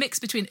mix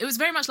between, it was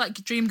very much like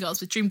Dreamgirls,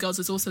 but Dreamgirls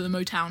was also the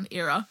Motown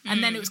era.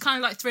 And then it was kind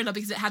of like Thriller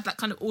because it had that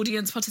kind of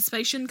audience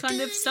participation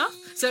kind of stuff.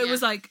 So it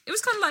was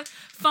kind of like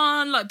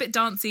fun, like a bit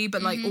dancey,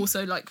 but like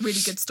also like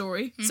really good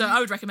story. So I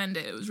would recommend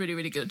it. It was really,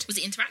 really good. Was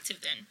it interactive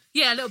then?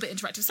 Yeah, a little bit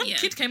interactive. Some Yeah.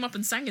 kid came up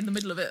and sang in the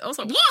middle of it. I was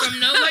like, what? From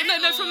nowhere? Like,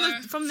 no,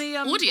 or- from the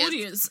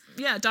Audience.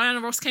 Yeah, Diana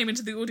Ross came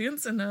into the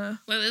audience and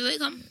Wait,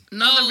 come.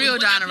 Not the real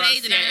when Diana I Ross.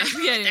 played the Diana Ross.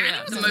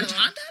 Yeah. The The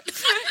Motown.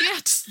 yeah,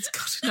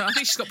 God, no, I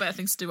think she's got better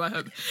things to do, I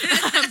hope.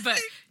 But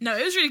no,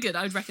 it was really good.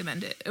 I would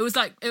recommend it. It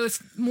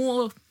was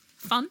more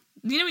fun.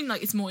 You know,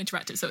 like it's more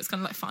interactive, so it's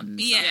kind of like fun.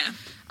 and Yeah.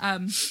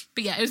 stuff.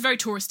 But yeah, it was very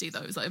touristy though.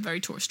 It was like a very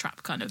tourist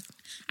trap kind of.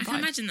 I can vibe.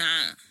 imagine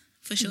that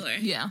for sure.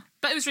 Yeah,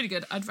 but it was really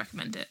good. I'd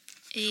recommend it.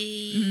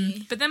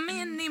 Eh. But then me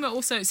and Nima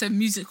also, so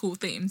musical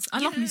themes. I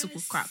love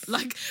musical crap.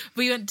 Like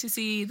we went to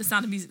see the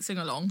Sound of Music sing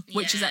along,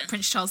 which is Yeah. at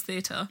Prince Charles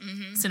Theatre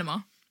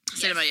Cinema.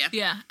 Cinema, yeah.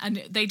 Yeah,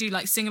 and they do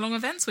like sing along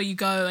events where you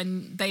go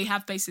and they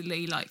have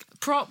basically like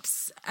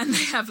props and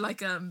they have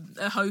like a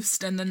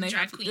host and then they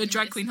Drag have queen a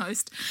drag host. queen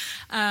host,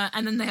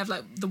 and then they have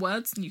like the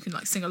words and you can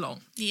like sing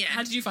along. Yeah.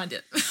 How did you find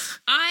it?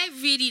 I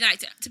really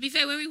liked it. To be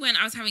fair, when we went,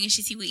 I was having a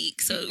shitty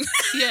week, so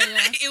Yeah.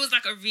 it was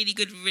like a really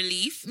good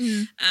relief.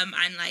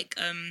 And like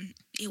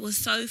it was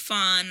so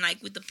fun,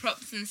 like with the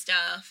props and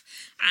stuff.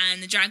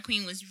 And the drag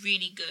queen was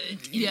really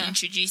good in Yeah.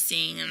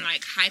 introducing and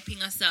like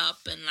hyping us up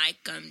and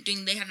like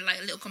doing. They had like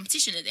a little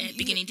competition at the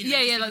beginning, didn't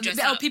they? Yeah, People like dress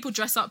up. people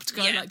dress up to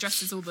go Yeah. like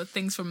dressed as all the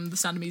things from the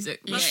Sound of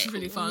Music. That's Yeah,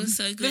 really it fun. was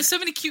so good. There were so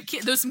many cute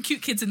kids. There were some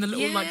cute kids in the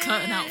little like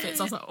curtain outfits.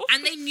 I was like, oh,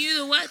 And they knew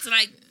the words.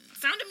 Like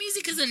Sound of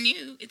Music isn't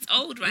new; it's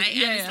old, right?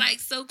 Yeah, and it's yeah. like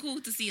so cool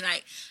to see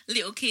like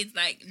little kids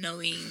like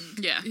knowing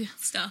Yeah.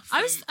 stuff.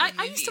 I was from I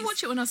the used to movies.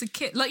 watch it when I was a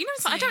kid. Like, you know,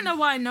 it's like, I don't know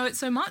why I know it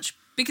so much.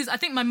 Because I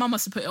think my mum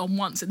must have put it on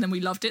once and then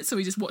we loved it, so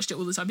we just watched it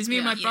all the time. Because me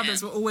and my Yeah.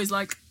 brothers were always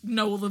like,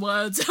 know all the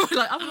words. We're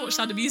like, I want to watch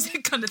Sound of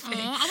Music kind of thing.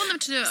 Oh, I want them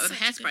to do it with Such a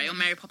Hairspray good or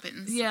Mary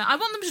Poppins. Yeah, I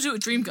want them to do it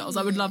with Dreamgirls.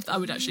 I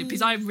would actually,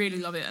 because I really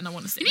love it and I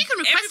want to see You can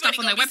request Everybody stuff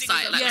on their got me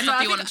singing website, like along. stuff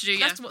I you want them think to do,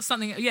 yeah. that's what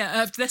something.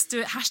 Yeah, let's do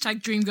it.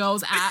 Hashtag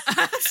Dreamgirls at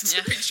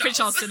Prince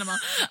Charles Cinema.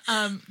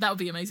 That would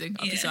be amazing.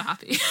 I'd be so Yeah.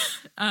 happy.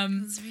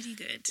 It was really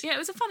good. Yeah, it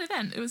was a fun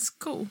event. It was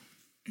cool.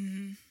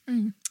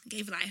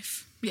 Gave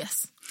life.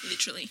 Yes.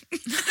 Literally.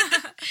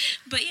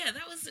 But yeah,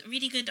 that was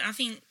really good. I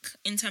think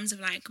in terms of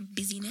like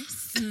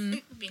busyness,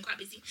 being quite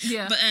busy.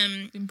 Yeah. But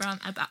Been brown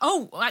at that.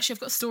 Oh, actually, I've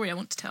got a story I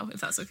want to tell.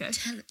 If that's okay.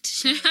 tell it.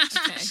 Share.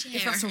 Okay,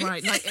 if that's all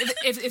right. Like,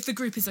 if the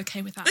group is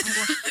okay with that,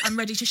 I'm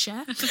ready to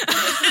share.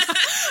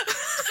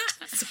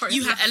 Sorry,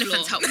 You have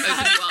Elephants floor. help open you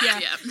up. Yeah,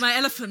 Yeah. my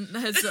elephant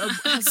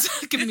has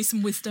given me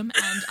some wisdom,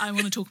 and I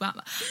want to talk about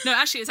that. No,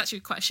 actually, it's actually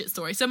quite a shit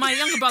story. So my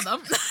younger brother.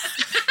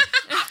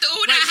 After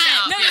all that,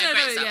 shut up. No, Yeah, no,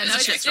 great yeah, It's a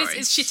shit story.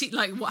 it's shitty.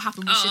 Like what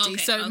happened was shitty. Okay,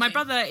 So my okay.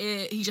 brother,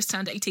 he just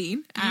turned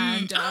 18,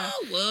 and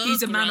whoa,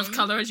 he's a man of grown.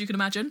 colour, as you can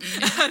imagine.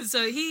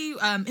 So he,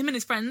 him and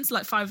his friends,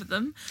 like 5 of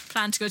them,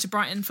 planned to go to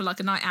Brighton for like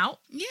a night out.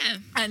 Yeah.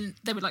 And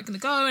they were like going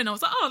to go, and I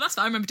was like, oh, that's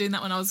fine. I remember doing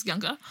that when I was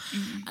younger.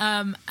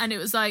 And it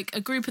was like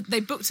a group. They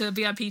booked a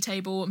VIP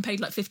table and paid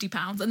like £50,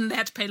 and then they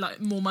had to pay like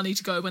more money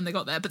to go when they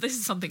got there. But this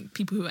is something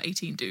people who are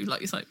 18 do.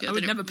 Like it's like I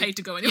would never pay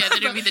to go anywhere. Yeah, they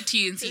don't read the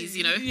T and C's,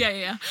 you know.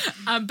 Yeah.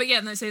 But yeah,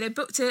 no, so they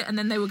booked it, and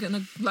then they were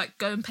gonna like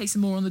go and pay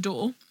some more on the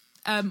door.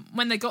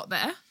 When they got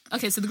there,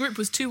 okay, so the group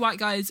was 2 white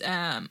guys,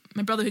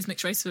 my brother who's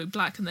mixed race, so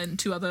black, and then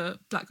 2 other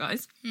black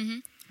guys.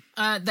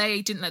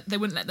 They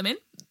wouldn't let them in.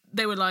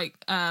 They were like,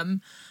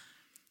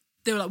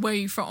 where are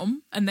you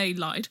from? And they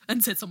lied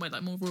and said somewhere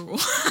like more rural.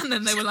 And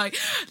then they were like,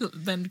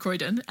 then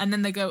Croydon. And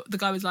then the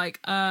guy was like,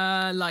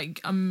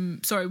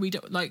 I'm sorry, we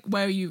don't, like,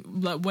 where are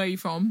you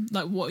from?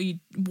 Like, what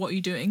are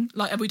you doing?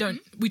 Like, we don't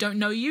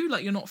know you.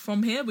 Like, you're not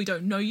from here. We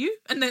don't know you.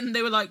 And then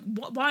they were like,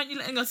 what? Why aren't you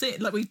letting us in?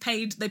 Like,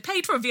 they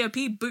paid for a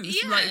VIP booth.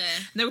 Yeah.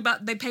 Like,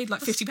 they paid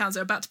like £50.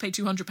 They're about to pay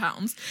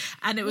 £200.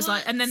 And it was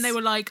like, and then they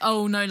were like,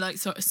 oh no, like,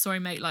 sorry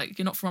mate, like,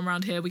 you're not from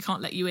around here. We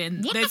can't let you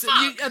in. What the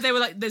fuck? They were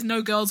like, there's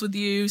no girls with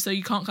you, so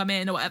you can't come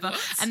in or whatever.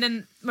 What? And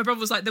then my brother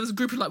was like, there was a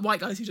group of like white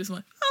guys who just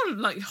like, oh,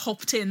 like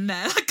hopped in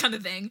there, like kind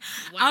of thing.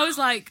 Wow. I was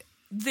like,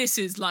 this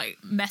is like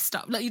messed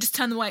up. Like you just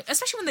turn them away,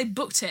 especially when they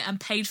booked it and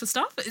paid for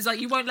stuff. It's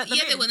like you won't let them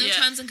Yeah, in. there were no Yeah.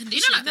 terms and You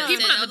conditions. know, like that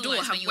people said at the door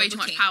otherwise when have you way were too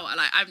much booking. power.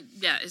 Like,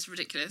 it's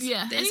ridiculous.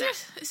 Yeah, There's and a-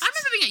 it's I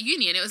remember being at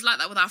uni and it was like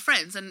that with our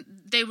friends, and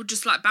they would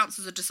just like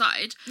bouncers would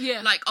decide,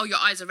 Yeah. like, oh, your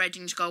eyes are red,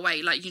 you need to go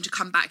away, like you need to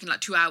come back in like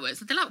 2 hours.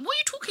 And they're like, what are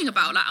you talking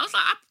about? Like, I was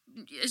like,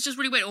 it's just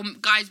really weird. Or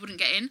guys wouldn't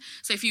get in,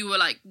 so if you were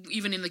like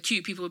even in the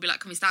queue, people would be like,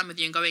 can we stand with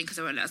you and go in because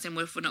they won't let us in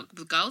if we're not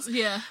with girls.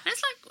 yeah. And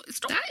it's like,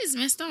 stop. That is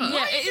messed up. Yeah,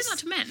 Why it is is. that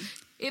to men?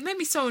 It made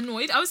me so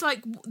annoyed. I was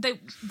like,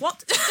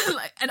 what?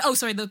 Like, and oh,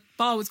 sorry, the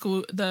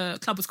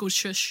club was called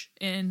Shush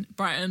in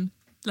Brighton.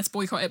 Let's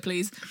boycott it,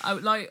 please. I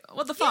would like,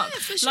 what the fuck? Yeah,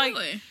 for sure.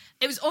 Like,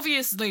 it was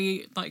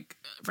obviously like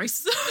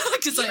racist.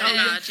 Just like,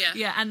 Yeah,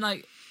 yeah. and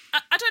like,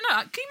 I don't know.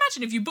 Can you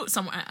imagine if you booked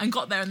somewhere and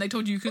got there and they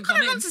told you couldn't What kind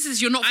come of in? nonsense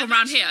is you're not from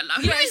around here?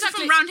 Like, Yeah, who is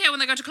exactly. from around here when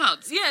they go to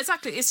clubs? Yeah,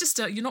 exactly. It's just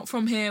you're not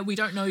from here. We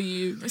don't know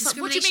you. It's like,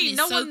 what do you mean? Discrimination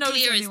No is so one knows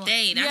clear as anyone.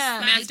 day. That's yeah,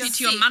 mad. May I It's speak just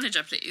to your sick.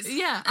 manager, please?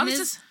 yeah.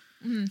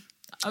 And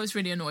I was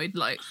really annoyed.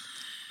 Like,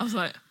 I was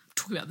like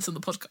talking about this on the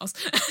podcast.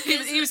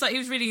 he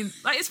was really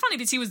like. It's funny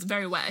because he was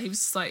very aware. He was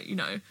just like,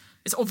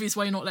 it's obvious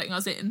why you're not letting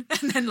us in.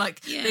 And then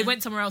like Yeah. they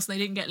went somewhere else and they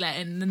didn't get let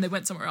in. And then they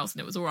went somewhere else and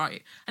it was all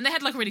right. And they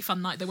had like a really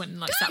fun night. They went and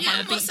like sat by Yeah, the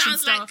what beach and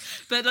sounds like-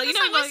 stuff. But like It's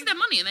you know, like wasting their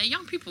money, and they're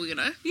young people, you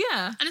know.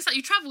 yeah, And it's like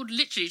you travelled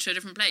literally to a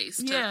different place.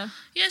 Yeah.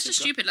 Yeah, it's just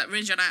stupid. Like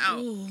ruins your night out.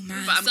 Oh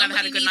man, But I'm glad we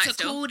had a somebody good needs night to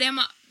still. call them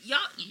up. Y'all,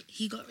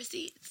 he got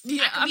receipts.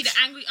 Yeah, I could be the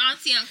angry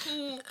auntie and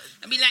call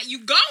and be like, "You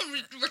go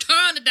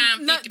return the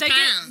damn no,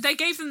 £50." they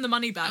gave them the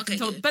money back. Okay,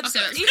 and told, good. but Okay,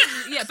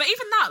 that's but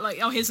even that, like,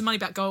 oh, here's the money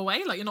back. Go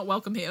away. Like, you're not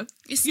welcome here.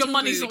 It's Your still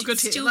money's rude. not good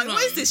It's here. still Like, what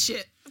is wrong. this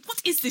shit? What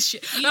is this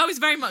shit? And I was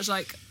very much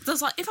like, I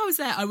was like, if I was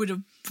there, I would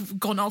have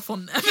gone off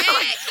on them.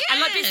 And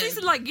like, yeah. this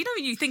is like,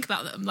 when you think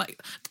about them,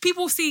 like,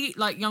 people see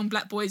like young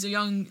black boys or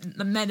young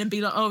men and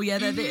be like, oh yeah,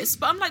 they're this.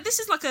 But I'm like, this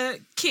is like a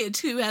kid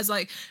who has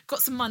like got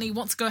some money,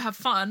 wants to go have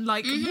fun.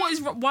 Like,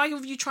 why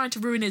are you trying to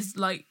ruin his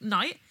like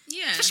night?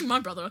 Yeah. Especially my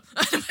brother.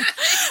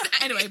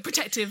 Anyway,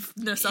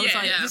 protectiveness. I was Yeah,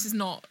 like, yeah. this is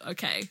not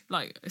okay.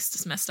 Like, it's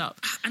just messed up.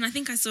 And I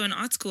think I saw an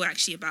article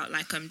actually about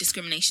like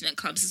discrimination at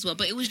clubs as well,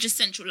 but it was just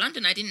central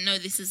London. I didn't know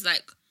this is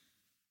like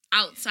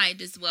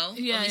outside as well,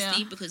 Yeah,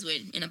 obviously, yeah. because we're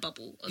in a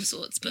bubble of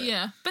sorts. But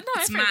Yeah, but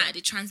no, it's everywhere. mad.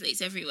 It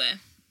translates everywhere.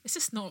 It's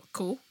just not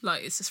cool.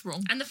 Like, it's just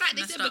wrong. And the fact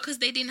they Messed said up. because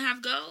they didn't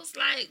have girls,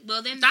 like,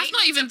 well then That's they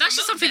not need even. to That's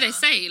just promote something they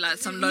better. say, like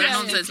some load Yeah.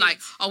 of nonsense. Like,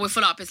 oh, we're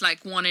full up. It's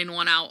like 1 in,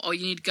 1 out. Or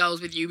you need girls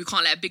with you. We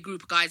can't let a big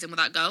group of guys in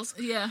without girls.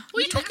 Yeah. What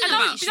are you talking And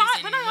about?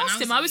 When I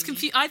asked him, I was in uni.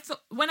 confused. I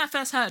thought when I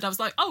first heard, I was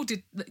like, "Oh,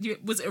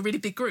 was it a really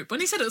big group?" When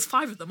he said it was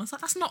 5 of them, I was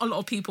like, "That's not a lot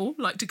of people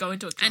like to go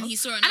into a club." And he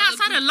saw And another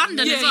outside of group.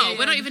 London Yeah, as well. yeah,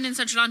 We're not yeah. even in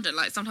central London.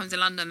 Like sometimes in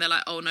London they're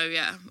like, oh no,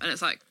 yeah, and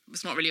it's like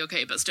it's not really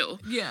okay, but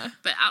still. yeah,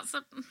 But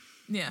outside,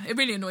 it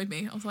really annoyed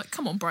me. I was like,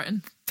 "Come on,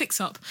 Brighton,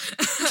 fix up."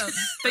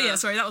 But yeah,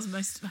 sorry, that was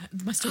my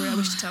story I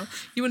wish to tell.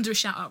 You want to do a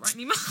shout out, right,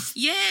 Nima?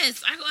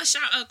 Yes, I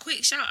got a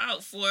quick shout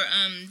out for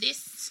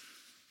this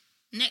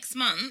next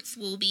month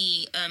will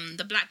be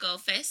the Black Girl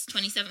Fest,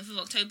 27th of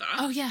October.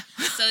 Oh yeah,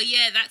 So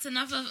yeah, that's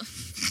another.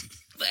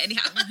 But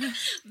anyhow,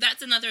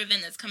 that's another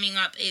event that's coming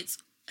up. It's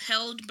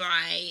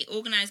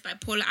organised by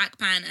Paula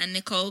Akpan and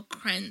Nicole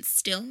Krentz.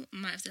 Still,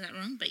 might have said that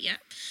wrong, but yeah.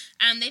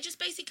 They're just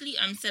basically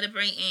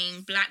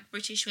celebrating Black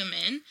British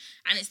women,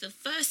 and it's the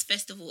first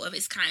festival of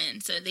its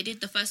kind. So they did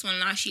the first one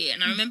last year,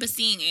 and I remember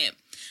seeing it,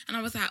 and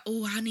I was like,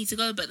 oh, I need to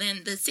go. But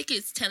then the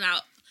tickets tell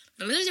out.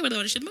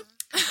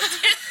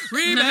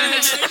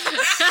 remix.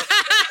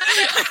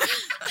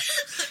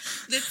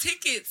 The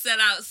tickets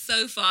sell out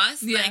so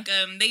fast. Yeah. Like,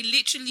 they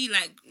literally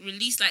like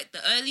released like the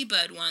early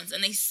bird ones,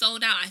 and they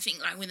sold out. I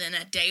think like within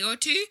a day or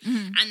two.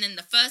 And then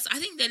the first, I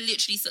think they're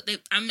literally.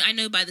 I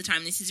know by the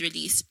time this is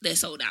released, they're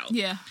sold out.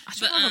 Yeah, I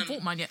don't know if I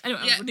bought mine yet.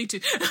 Anyway, I need to.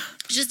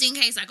 Just in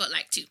case, I got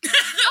like 2.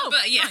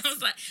 But yeah, nice. I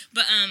was like,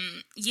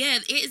 yeah,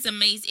 it is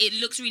amazing. It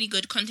looks really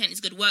good. Content is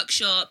good.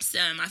 Workshops.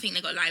 I think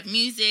they got live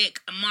music,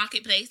 a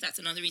marketplace. That's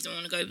another reason I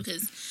want to go,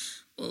 because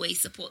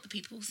always support the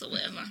people, so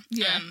whatever.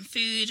 Yeah.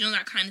 Food and all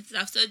that kind of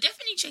stuff. So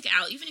definitely check it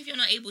out. Even if you're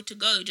not able to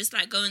go, just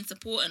like go and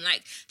support and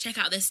like check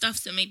out their stuff.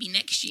 So maybe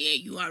next year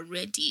you are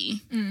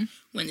ready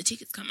when the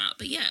tickets come out.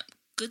 But yeah,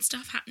 good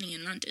stuff happening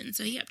in London.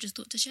 So yeah, just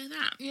thought to share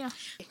that. Yeah.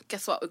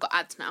 Guess what? We've got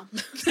ads now.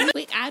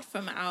 Quick ad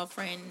from our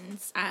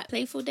friends at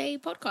Playful Day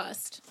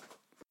Podcast.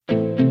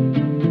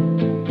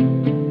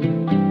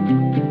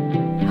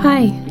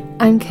 Hi,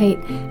 I'm Kate,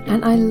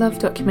 and I love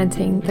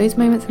documenting those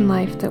moments in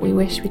life that we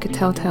wish we could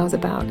tell tales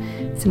about.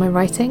 It's in my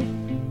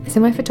writing, it's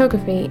in my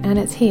photography, and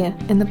it's here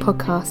in the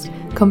podcast,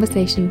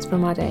 Conversations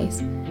from Our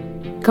Days.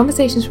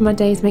 Conversations from Our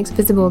Days makes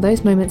visible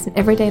those moments in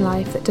everyday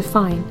life that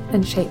define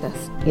and shape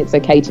us. It's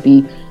okay to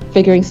be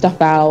figuring stuff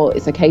out.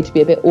 It's okay to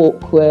be a bit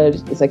awkward.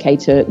 It's okay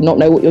to not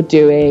know what you're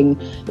doing.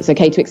 It's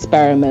okay to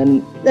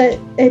experiment. The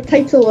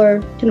title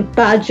or kind of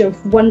badge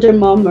of Wonder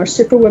Mum or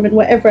Superwoman,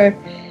 whatever,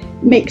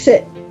 makes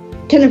it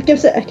kind of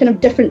gives it a kind of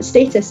different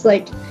status.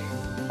 Like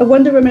a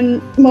Wonder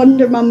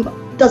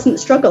Mum doesn't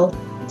struggle.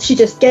 She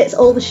just gets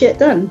all the shit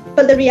done.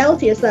 But the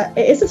reality is that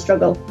it is a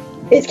struggle.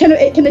 It kind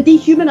of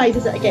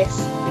dehumanizes it, I guess.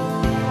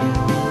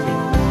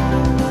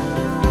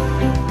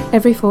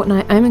 Every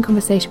fortnight, I'm in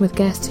conversation with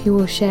guests who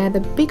will share the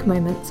big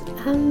moments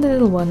and the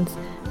little ones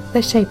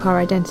that shape our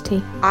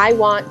identity. I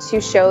want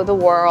to show the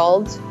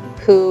world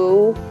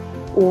who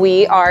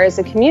we are as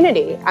a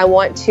community. I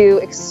want to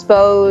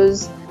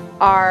expose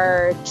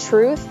our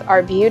truth,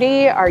 our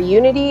beauty, our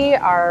unity,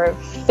 our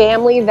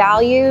family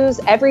values,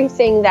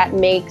 everything that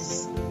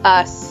makes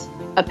us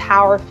a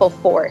powerful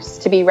force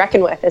to be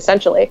reckoned with,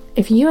 essentially.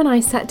 If you and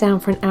I sat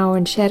down for an hour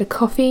and shared a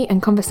coffee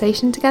and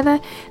conversation together,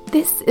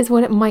 this is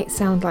what it might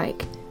sound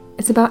like.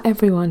 It's about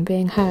everyone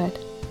being heard.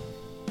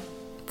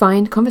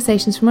 Find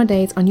Conversations from Our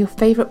Days on your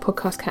favourite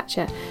podcast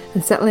catcher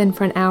and settle in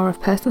for an hour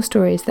of personal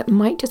stories that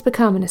might just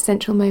become an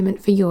essential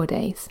moment for your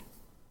days.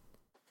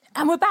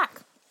 And we're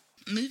back.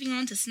 Moving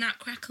on to Snap,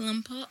 Crackle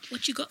and Pop.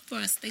 What you got for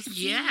us, Stacey?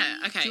 Yeah,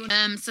 okay.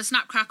 So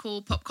Snap,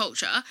 Crackle, pop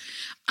culture.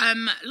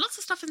 Lots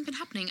of stuff has been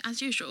happening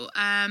as usual.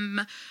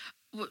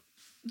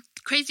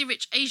 Crazy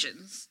Rich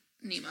Asians,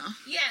 Nima.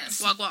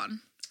 Yes. Wagwan.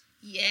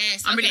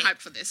 Yes. I'm really hyped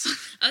for this.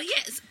 Oh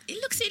yes, it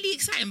looks really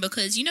exciting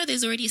because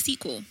there's already a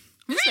sequel.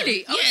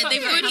 Really? Yeah,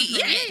 they've already.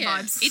 Yeah.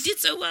 Vibes. It did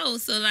so well.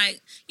 So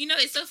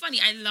it's so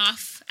funny. I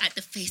laugh at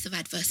the face of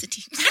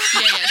adversity.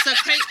 Yeah. So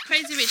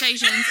Crazy Rich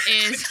Asians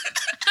is.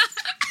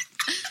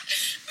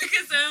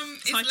 Because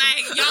it's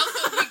like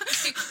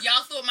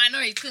y'all thought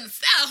minorities couldn't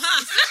sell,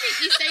 huh?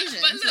 Especially East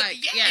Asians. But look,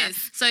 yes. Yeah.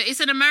 So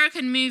it's an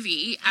American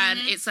movie and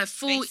it's a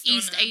full Based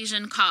East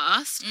Asian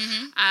cast.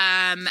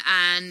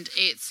 And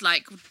it's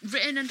like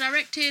written and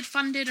directed,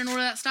 funded and all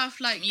of that stuff.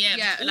 All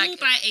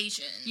by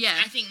Asians.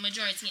 Yeah. I think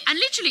majority. And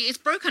literally it's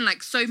broken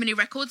like so many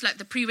records, like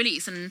the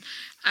pre-release, and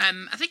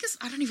I think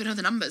I don't even know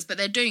the numbers, but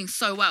they're doing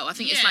so well. I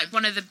think it's like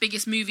one of the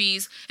biggest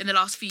movies in the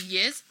last few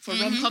years for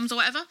rom-coms or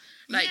whatever.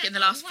 Like in the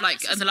last 4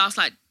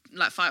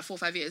 or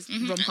 5 years,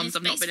 rom-coms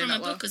have not been in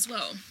that well. Book as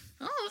well.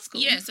 Oh, that's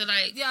cool. Yeah, so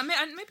I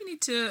maybe need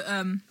to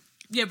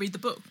read the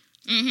book.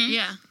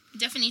 Yeah,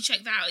 definitely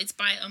check that out. It's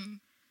by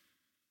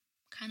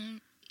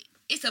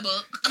it's a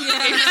book.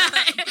 Yeah.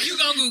 You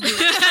gonna Google it.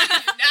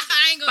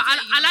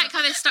 I like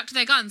how they stuck to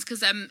their guns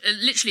because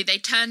literally they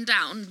turned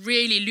down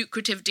really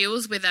lucrative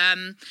deals with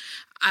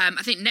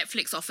I think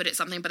Netflix offered it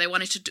something, but they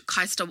wanted to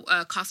cast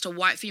a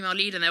white female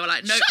lead, and they were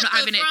like, "Nope, not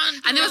having it."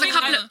 And there was a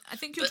couple of. I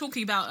think you're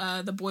talking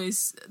about the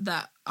boys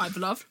that I've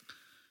loved.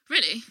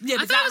 Really? Yeah,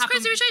 I thought it was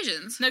Crazy Rich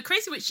Asians. No,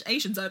 Crazy Rich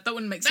Asians. That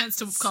wouldn't make sense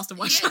to cast a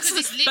white. Yeah, because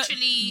it's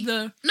literally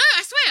No,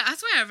 I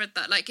swear I read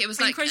that. Like it was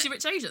like Crazy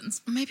Rich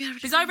Asians. Maybe I read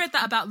it. Because I read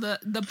that about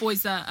the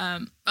boys that.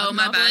 Oh,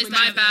 my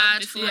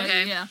bad.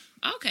 Okay. Yeah.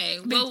 Okay.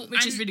 Well,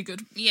 which is really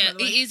good. Yeah,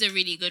 it is a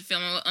really good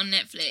film on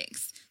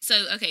Netflix.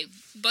 So, okay,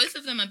 both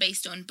of them are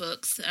based on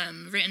books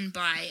written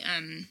by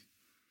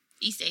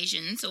East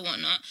Asians or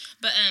whatnot.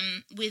 But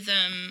with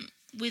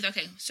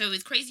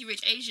Crazy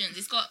Rich Asians,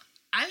 it's got.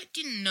 I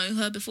didn't know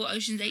her before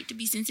Ocean's 8, to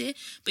be sincere,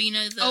 but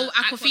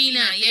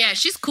Awkwafina. Yeah,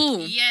 she's cool.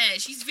 Yeah,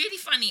 she's really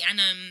funny,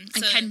 and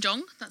Ken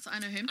Jeong, that's I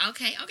know him.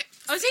 Okay.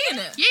 Oh, is he in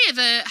it? Yeah,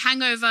 the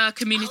Hangover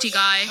community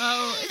guy.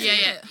 Oh,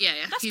 yeah.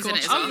 That's He's cool. in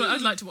it as well.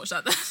 I'd like to watch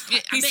that. Yeah,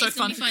 He's so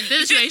funny.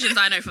 There's 2 Asians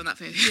I know from that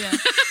movie. Yeah.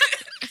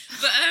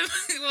 But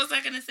what was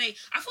I going to say?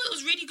 I thought it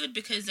was really good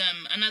because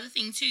another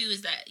thing too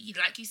is that,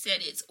 like you said,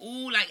 it's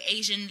all like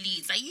Asian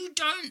leads. Like you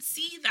don't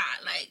see that.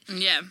 Like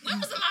when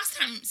was the last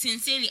time?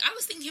 Sincerely, I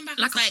was thinking back.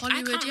 Like I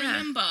Hollywood, can't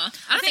remember. I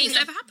don't think it's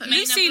ever happened.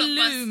 Lucy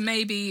Liu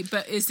maybe,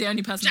 but is the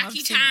only person. Jackie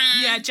I've Chan.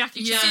 seen. Yeah,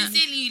 Jackie Chan.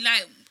 Sincerely,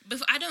 like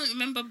before, I don't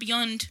remember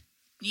beyond.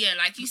 Yeah,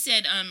 like you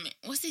said,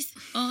 what's this?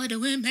 Oh, the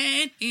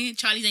women in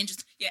Charlie's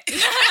Angels. Yeah.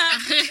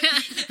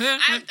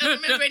 I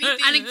don't remember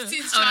anything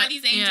since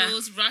Charlie's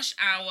Angels, Rush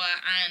Hour,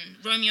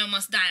 and Romeo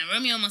Must Die. And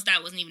Romeo Must Die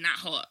wasn't even that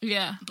hot.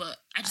 Yeah. But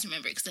I just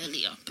remember it because they're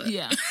Leo. But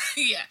Yeah.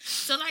 yeah.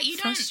 So, like, you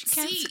don't First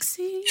you can't see...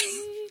 succeed.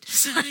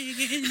 Sorry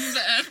again.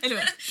 But,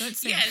 Anyway, don't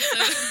sing. yeah,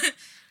 so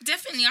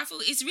definitely, I feel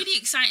it's really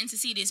exciting to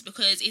see this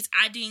because it's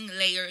adding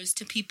layers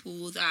to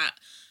people that...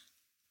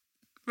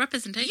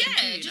 Representation.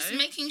 Yeah, too, just know?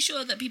 making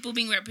sure that people are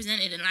being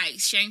represented and like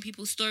sharing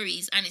people's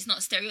stories, and it's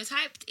not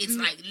stereotyped. It's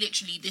like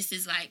literally, this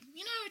is like,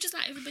 you know, just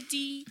like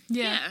everybody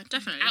Yeah,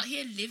 definitely. out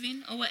here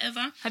living or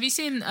whatever. Have you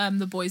seen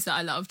The Boys That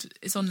I Loved?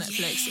 It's on Netflix.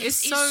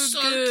 Yes, it's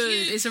so good.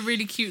 cute. It's a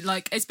really cute,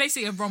 like, it's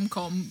basically a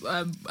rom-com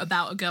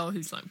about a girl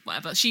who's like,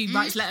 whatever. She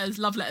writes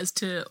love letters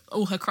to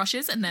all her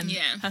crushes, and then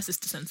her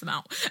sister sends them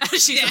out. And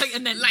she's like,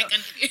 and then like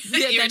an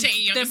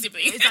irritating younger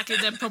sibling. Exactly,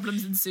 then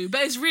problems ensue.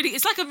 But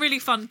it's like a really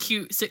fun,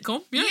 cute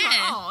sitcom. You know, like,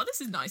 oh,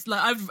 this is nice. Like,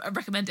 I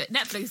recommend it.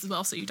 Netflix as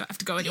well, so you don't have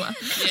to go anywhere.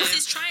 Because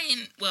it's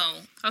trying, well,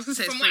 I was going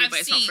to say from it's what free, I've but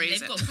it's not seen, free, is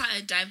they've it? got quite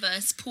a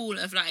diverse pool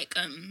of like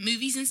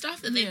movies and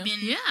stuff that they've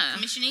been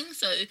commissioning.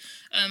 So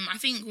I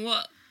think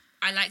what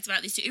I liked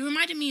about this too, it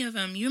reminded me of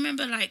you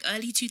remember like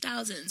early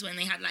 2000s when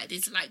they had like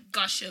this like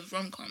gush of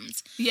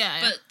rom-coms. Yeah.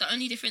 But the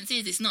only difference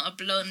is it's not a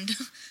blonde.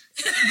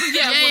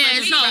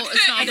 It's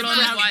not a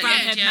blonde white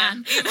brown-haired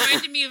man. It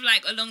reminded me of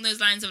like along those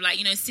lines of like,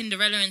 you know,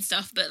 Cinderella and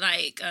stuff, but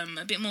like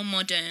a bit more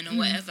modern or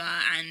whatever.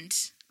 And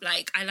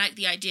like I like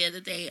the idea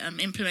that they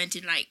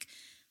implemented like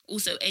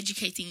also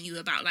educating you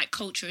about like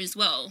culture as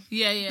well.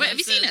 Yeah. Wait, have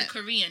you seen the it?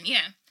 Korean,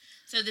 yeah.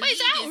 So the Wait, is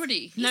lead it out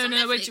already? No, on we're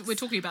Netflix.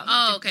 talking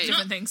about okay.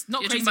 different things.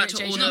 Not You're Crazy talking Rich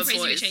about all Asians. the Not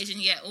Crazy Rich boys.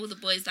 Asians, yeah, all the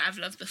boys that I've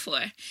loved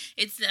before.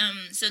 It's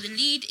so the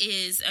lead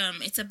is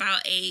it's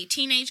about a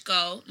teenage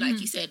girl, like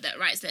you said, that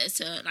writes letters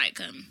to like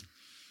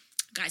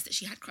guys that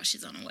she had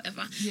crushes on or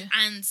whatever. Yeah.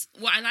 And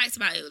what I liked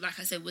about it, like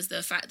I said, was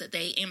the fact that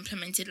they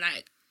implemented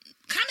like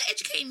kind of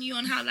educating you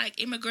on how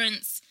like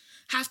immigrants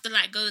have to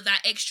like go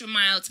that extra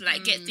mile to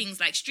like get things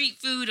like street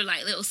food or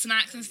like little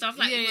snacks and stuff.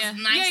 Like it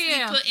was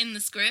nicely put in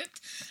the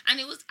script, and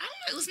it was, I don't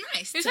know, it was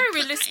nice. It was to very put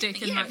that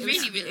realistic in. and Yeah, like,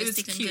 really it was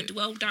realistic and cute. good.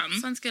 Well done.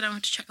 Sounds good. I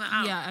want to check that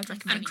out. Yeah, I'd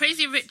recommend And it.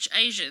 Crazy Rich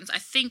Asians, I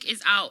think,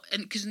 is out.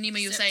 And because Nima,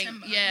 you were saying,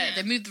 September,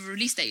 they moved the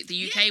release date,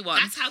 the UK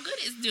one. That's how good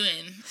it's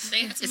doing.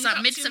 They had to It's move like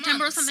up mid-September 2 or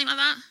months. something like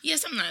that. Yeah,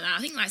 something like that.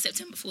 I think like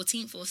September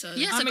 14th or so.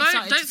 Yeah, so I'm go,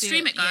 excited don't to see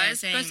stream it. it,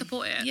 guys. Yeah, Go same.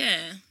 support it. Yeah.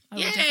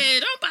 will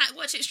Don't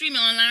watch it, stream it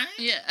online.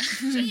 Yeah.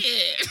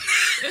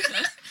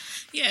 Yeah.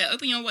 Yeah,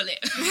 open your wallet.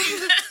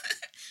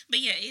 But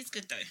yeah, it's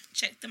good though.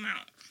 Check them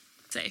out.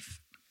 Safe.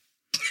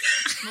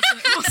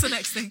 What's the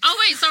next thing? Oh,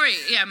 wait, sorry.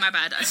 Yeah, my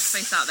bad. I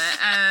spaced out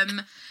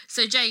there.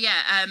 So, Jay,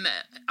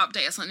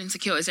 update us on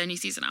Insecure. Is there a new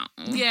season out?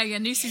 Or... Yeah,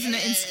 new season of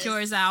Insecure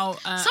is out.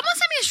 Someone send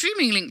me a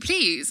streaming link,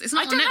 please. It's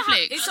not on don't know how-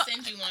 Netflix. it's I'll not-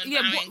 send you one, yeah,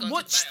 but I ain't going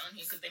watch- to buy it on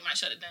here because they might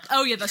shut it down.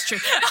 Oh yeah, that's true.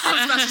 I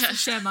was about to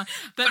share mine.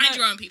 But Find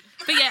your own people.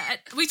 But yeah,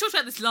 we talked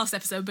about this last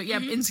episode. But yeah,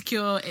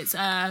 Insecure. It's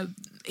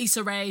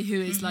Issa Rae, who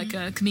is like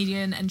a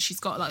comedian, and she's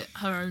got like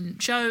her own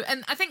show.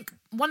 And I think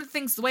one of the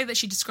things, the way that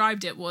she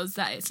described it was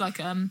that it's like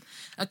a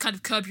kind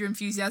of Curb Your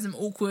Enthusiasm,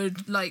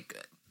 awkward like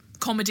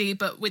comedy,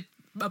 but with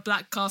a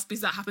black cast,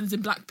 because that happens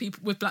in black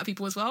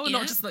people as well,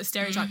 not just like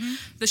stereotype.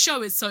 The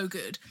show is so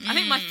good. I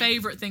think my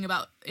favorite thing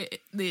about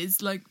it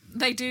is like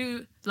they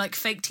do like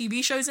fake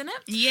TV shows in it.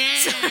 Yeah,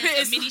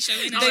 it's- a mini show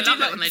in I They it. do love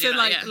it like, when they so do that,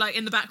 like yeah. like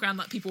in the background,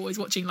 like people always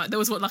watching. Like there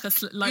was what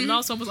like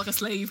last one was like a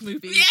slave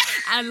movie,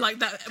 and like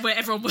that where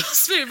everyone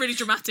was really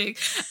dramatic.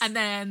 And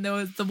then there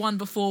was the one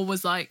before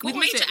was like With what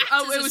was major it?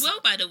 actors it was as well,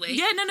 by the way.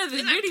 yeah, no, They're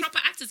they're like really proper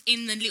actors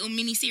in the little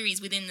mini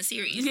series within the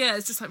series. yeah.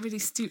 It's just like really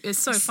stupid. It's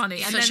so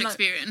funny. And So then like,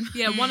 Shakespearean.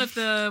 yeah, one of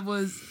the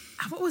was.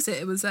 What was it?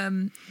 It was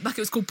like it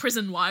was called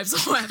Prison Wives or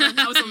whatever. And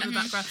that was on in the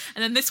background.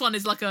 And then this one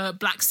is like a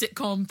black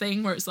sitcom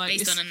thing where it's like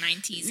Based it's, on a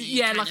 90s.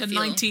 yeah, like a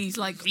 90s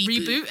like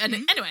reboot. And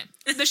Mm-hmm. anyway,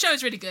 the show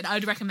is really good. I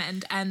would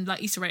recommend. And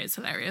like Issa Rae is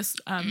hilarious.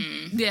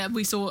 Yeah,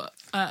 we saw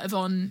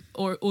Yvonne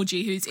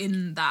Orji, who's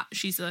in that.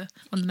 She's one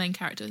of the main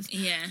characters.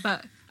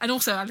 Yeah. And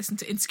also I listened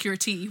to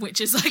Insecurity, which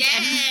is like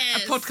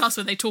Yes. a podcast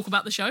where they talk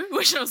about the show,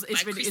 which it's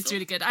Crystal.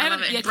 really good. I love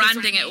haven't- it. yeah,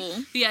 Branding it Crystal-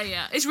 all.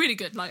 Yeah, it's really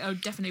good. Like I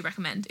would definitely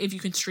recommend if you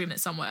can stream it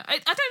somewhere. I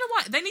don't know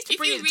why they need to If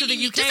bring you it to the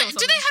really UK. need- or Do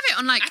something. they have it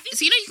on like? I think-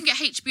 So you know you can get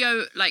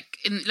HBO like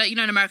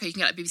in America you can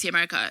get like BBC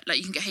America, like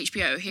you can get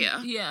HBO here.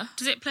 Yeah.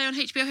 Does it play on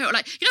HBO here? Or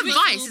like Crystal,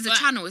 Vice is a but-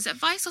 channel. Is it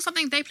Vice or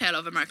something? They play a lot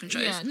of American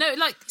shows. Yeah, no,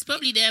 like It's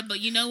probably there, but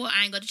you know what?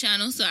 I ain't got a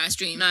channel, so I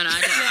stream. No, I don't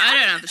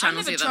have the I've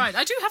channels never either. tried.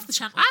 I do have the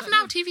channel. I have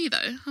Now TV though.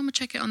 I'm gonna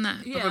check it on there.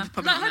 Yeah,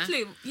 Probably like, on there.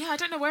 hopefully. Yeah, I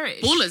don't know where it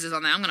is. Ballers is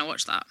on there. I'm gonna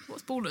watch that.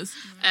 What's Ballers?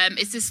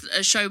 It's this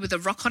a show with The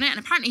Rock on it, and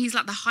apparently he's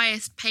like the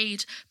highest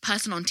paid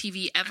person on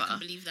TV ever I can't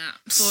believe that.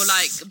 for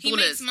like He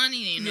makes Ballers.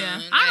 money, you know. Yeah. I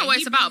don't know Like, what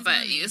he it's about, brings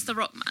but money. it's The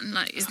Rock, man.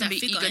 Like it's gonna be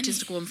that figure,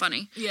 egotistical and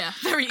funny. Yeah,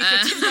 very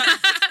egotistical.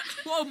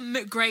 What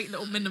a great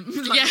little minimum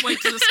way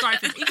to describe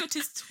him.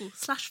 Egotistical /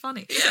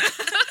 funny.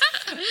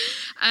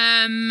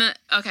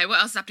 Okay,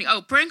 what else is happening?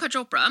 Oh, Priyanka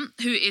Chopra,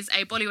 who is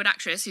a Bollywood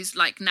actress who's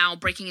like now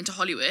breaking into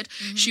Hollywood.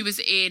 She was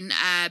in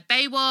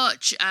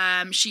Baywatch.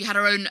 She had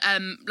her own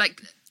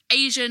like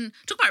Asian.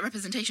 Talk about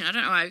representation. I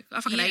don't know why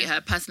I fucking hate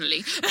her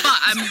personally, but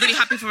I'm really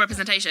happy for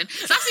representation.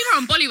 So I've seen her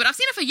on Bollywood. I've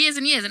seen her for years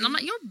and years, and I'm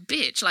like, you're a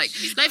bitch. Like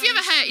if you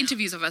ever hear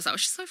interviews of herself,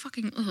 she's so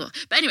fucking. Ugh.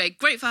 But anyway,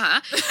 great for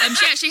her.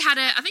 She actually had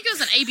I think it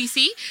was an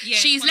ABC. Yeah,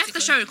 She's Quantico. left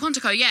the show,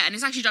 Quantico, and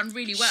it's actually done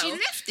really well. She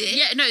left it?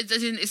 Yeah, no,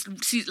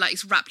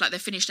 it's wrapped. Like they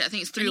finished it. I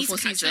think it's 3 or 4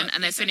 seasons,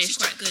 and they're finished.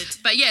 Quite good.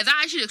 But yeah, that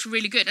actually looks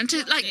really good. And to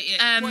like,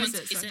 What is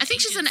it, sorry? I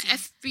think she's an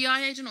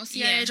FBI agent or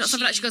CIA agent or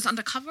something. Like she goes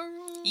undercover.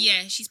 Or...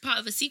 Yeah, she's part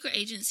of a secret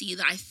agency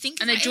that I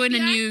think. And they join a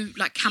new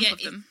like camp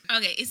of them.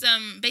 It's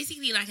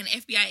basically like an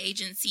FBI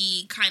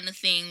agency kind of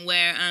thing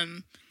where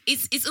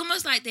it's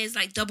almost like there's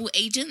like double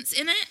agents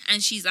in it,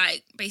 and she's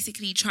like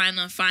basically trying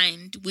to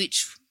find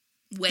which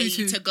way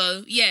to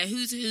go. Yeah,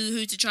 who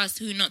to trust,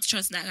 who not to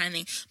trust, that kind of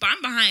thing. But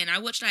I'm behind. I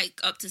watched like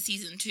up to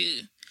season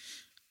 2.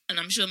 And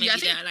I'm sure maybe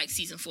they're like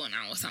season 4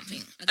 now or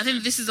something. I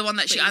think this is the one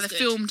that she either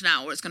filmed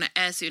now or it's going to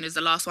air soon. Is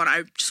the last one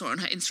I saw on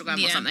her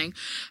Instagram or something.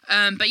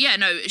 But yeah,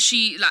 no,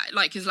 she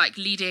like is like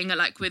leading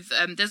like with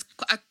there's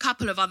a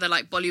couple of other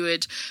like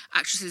Bollywood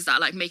actresses that are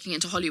like making it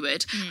into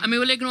Hollywood. I mean,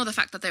 we'll ignore the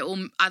fact that they're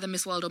all either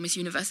Miss World or Miss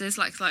Universes,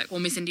 like or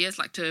Miss Indias,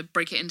 like to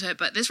break it into it.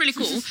 But it's really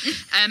cool.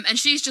 And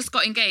she's just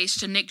got engaged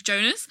to Nick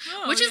Jonas,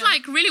 which is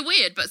like really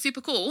weird but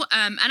super cool.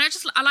 And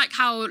I like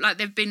how like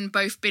they've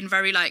both been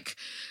very like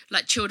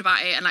chilled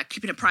about it and like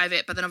keeping it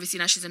private, but then obviously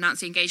now she's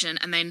announced the engagement,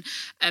 and then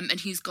and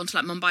he's gone to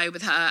like Mumbai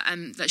with her,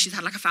 and that she's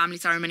had like a family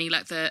ceremony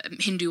like the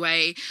Hindu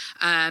way,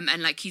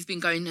 and like he's been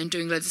going and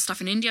doing loads of stuff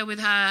in India with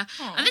her.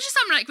 And there's just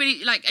some like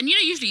really like, and you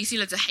know, usually you see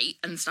loads of hate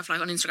and stuff like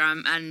on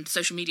Instagram and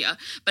social media,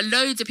 but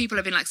loads of people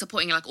have been like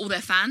supporting like all their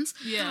fans,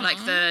 like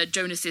the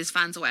Jonas's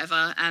fans or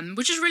whatever,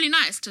 which is really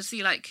nice to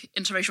see like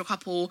interracial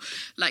couple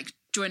like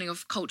joining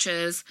of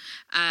cultures,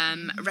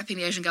 repping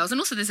the Asian girls, and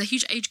also there's a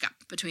huge age gap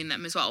between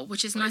them as well,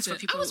 which is nice for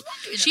people. I was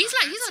wondering he's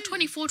like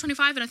 24,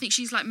 25, and I think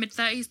she's like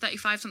mid-30s,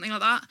 35, something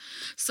like that.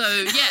 So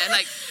yeah,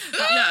 like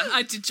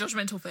I did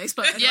judgmental face,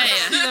 but yeah.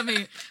 I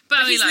mean, but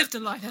he's like, lived a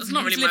life. It's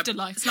not really lived a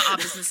life. It's not our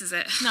business, is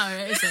it? No,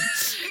 it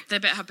isn't. They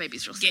better have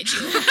babies real soon. Get you.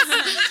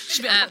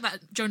 Should be able to lock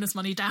that Jonas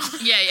money down.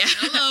 Yeah.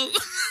 Hello.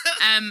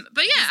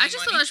 But yeah, I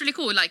just thought that's really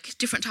cool. Like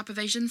different type of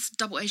Asians,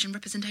 double Asian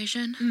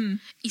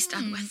representation, East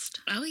and West.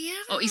 Oh yeah.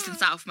 Or East and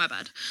South. My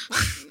bad.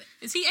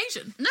 Is he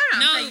Asian? No,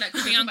 I'm saying like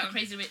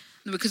Priyanka.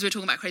 because we're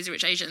talking about Crazy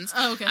Rich Asians.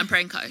 Oh, okay. And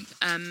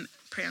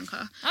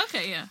Priyanka.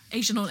 Okay, yeah.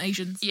 Asian on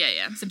Asians.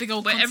 Yeah. It's a big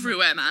old We're continent.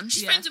 everywhere, man.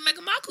 She's friends with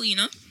Meghan Markle, you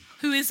know.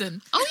 Who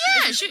isn't? Oh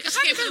yeah, she came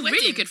to the really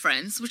wedding. good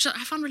friends, which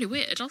I found really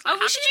weird. I was like, Oh,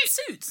 was she in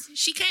Suits?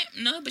 She came.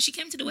 No, but she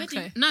came to the wedding.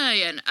 Okay. No,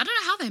 yeah, I don't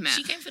know how they met.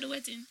 She came for the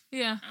wedding.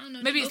 Yeah. I don't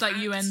know, Maybe they it's both like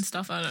act. UN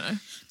stuff. I don't know.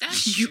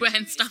 That's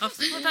UN stuff.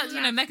 Well, that,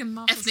 Meghan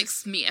Markle.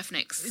 Ethnics meet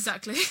ethnics.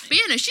 Exactly. But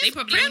yeah, no, They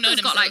probably all know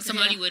Priyanka's got like themselves some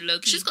in Hollywood,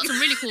 low-key. She's got some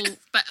really cool.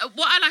 But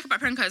what I like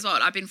about Priyanka as well,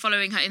 I've been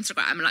following her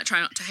Instagram and like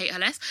trying not to hate her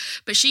less.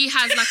 But she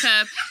has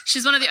like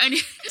she's one of the only.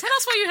 Tell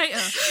us why you hate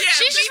her.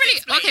 She's just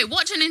really okay.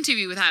 Watch an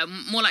interview with her,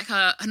 more like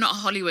her not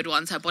Hollywood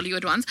ones, her Bollywood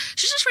ones.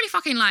 She's just really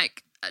fucking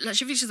like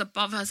she thinks she's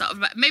above herself.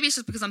 But maybe it's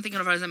just because I'm thinking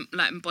of her as in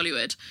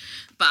Bollywood.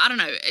 But I don't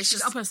know. It's She's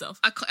just up herself.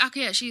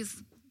 Yeah,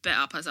 she's bit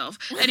up herself.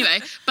 Anyway,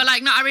 but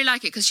like no, I really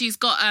like it because she's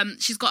got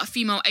a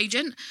female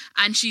agent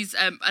and she's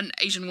an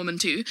Asian woman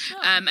too.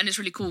 And it's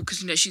really cool because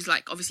she's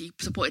like obviously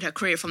supported her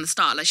career from the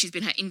start. Like she's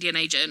been her Indian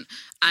agent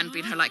and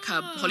been her like her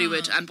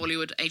Hollywood and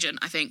Bollywood agent,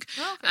 I think.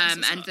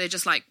 And they're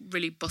just like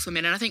really boss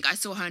women. And I think I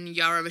saw her and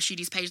Yara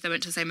Rashidi's page. They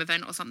went to the same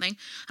event or something. And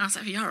I was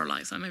like, Yara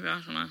likes her, maybe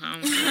I don't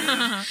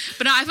know.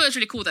 But no, I thought it was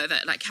really cool though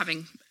that like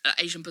having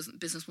Asian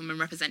businesswoman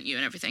represent you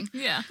and everything.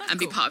 Yeah, and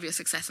be part of your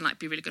success and like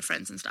be really good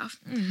friends and stuff.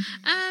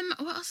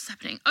 What else is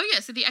happening? Oh yeah,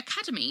 so the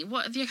Academy.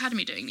 What are the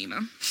Academy doing,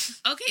 Nima?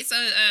 Okay, so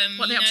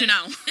what are they up to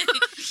now?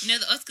 The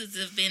Oscars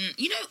have been,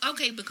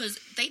 because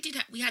they did.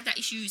 We had that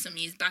issue some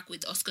years back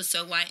with Oscars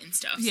So White and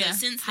stuff. Yeah.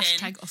 So since Hashtag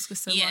then, Oscars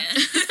So yeah,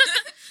 White.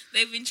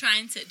 they've been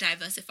trying to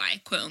diversify,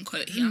 quote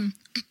unquote, here.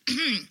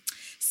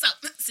 So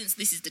since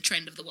this is the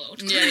trend of the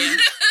world, Yeah.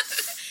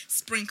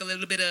 sprinkle a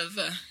little bit of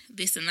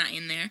this and that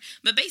in there.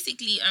 But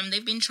basically,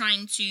 they've been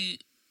trying to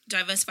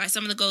diversify.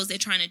 Some of the goals they're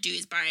trying to do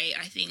is by,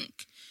 I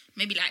think,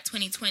 maybe like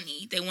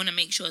 2020, they want to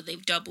make sure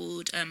they've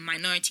doubled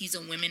minorities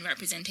and women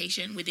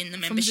representation within the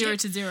membership. From 0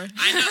 to 0.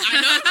 I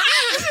know.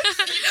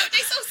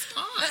 They're so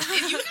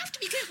smart. You have to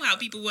be careful how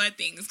people word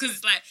things because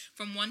it's like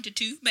from 1 to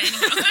 2. But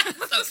anyhow,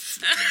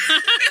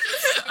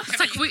 It's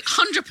like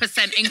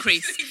 100%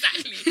 increase.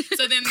 Exactly.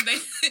 So then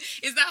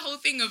is that whole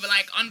thing of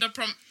like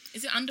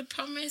is it under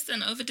promise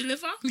and over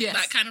deliver? Yes.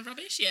 That kind of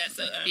rubbish? Yeah.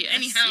 So Yes,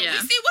 anyhow, yeah.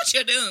 we see what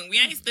you're doing. We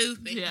ain't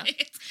stupid. Yeah.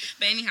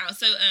 But anyhow,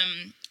 so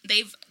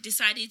they've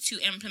decided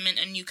to implement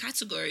a new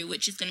category,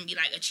 which is going to be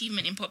like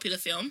achievement in popular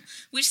film,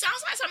 which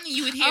sounds like something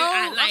you would hear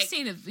at like... I've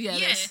seen it. Yeah.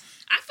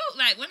 I felt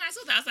like when I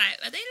saw that, I was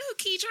like, are they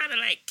low-key trying to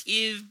like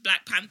give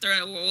Black Panther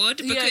an award?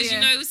 Because,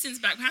 since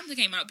Black Panther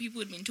came out, people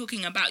had been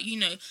talking about,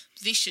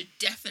 this should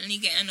definitely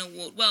get an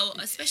award. Well,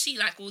 especially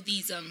like all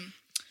these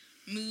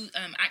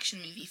action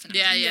movie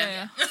finales.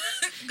 Yeah.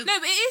 No,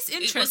 but it is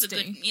interesting. It was a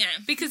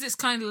good, because it's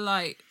kind of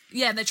like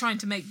they're trying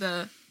to make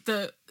the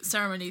the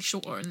ceremony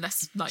shorter and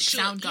less like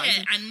sound guys.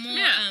 Yeah, and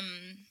more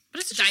but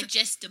it's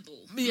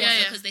digestible. Yeah.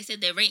 Because they said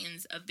their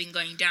ratings have been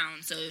going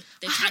down, so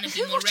they're trying to be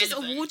Who more watches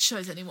relevant. award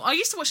shows anymore? I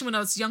used to watch them when I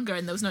was younger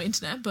and there was no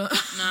internet, but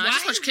No, I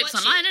just watch clips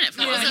watch online, it? innit?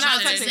 No, I was Yeah,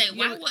 about to exactly. say,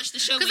 why watch the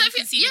show when you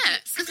can see the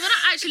clips? because when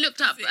I actually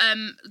looked up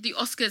the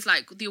Oscars,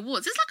 like the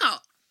awards, it's like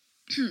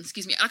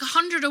excuse me, like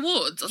 100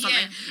 awards or something.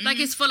 Yeah. Like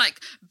it's for like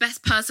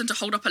best person to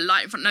hold up a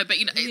light in front. No, but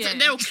you know, Yeah.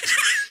 they're all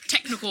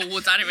technical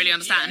awards. I don't really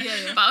understand.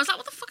 Yeah. But I was like,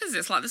 what the fuck is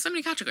this? Like, there's so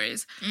many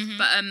categories.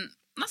 But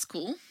that's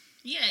cool.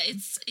 Yeah,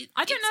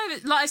 I don't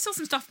know. Like I saw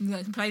some stuff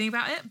complaining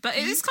about it, but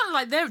it is kind of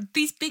like they're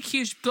these big,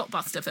 huge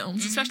blockbuster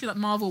films, especially like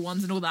Marvel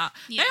ones and all that.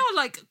 Yeah. They are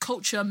like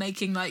culture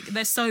making. Like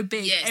they're so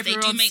big. Yes, they do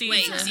everyone make sees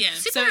waves, it. yeah.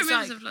 So Superhero it's movies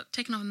like, have like,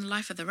 taken on the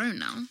life of their own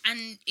now.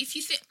 And if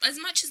you think, as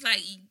much as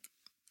like,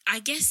 I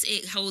guess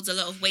it holds a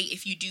lot of weight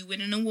if you do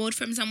win an award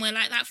from somewhere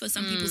like that for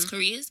some people's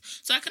careers.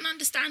 So I can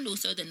understand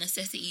also the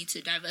necessity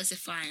to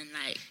diversify and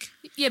like.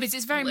 yeah, but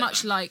it's very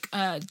much like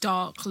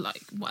dark,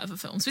 like whatever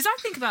films. Because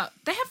I think about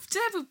they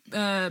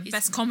have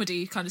best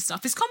comedy kind of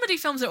stuff. Because comedy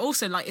films are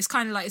also like it's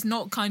kind of like it's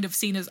not kind of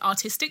seen as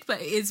artistic, but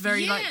it is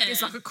very like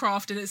it's like a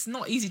craft and it's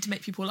not easy to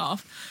make people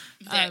laugh.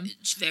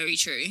 Very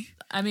true.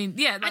 I mean,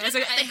 yeah, like I as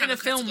don't know if they in have a a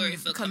film category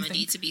for kind of comedy,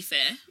 thing. to be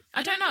fair.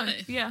 I don't know.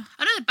 Yeah,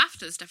 I know the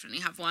BAFTAs definitely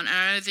have one, and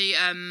I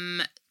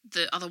know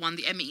the other one,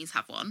 the Emmys,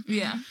 have one.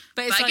 yeah.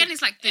 But But again,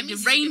 it's like the Emmys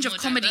is a range bit of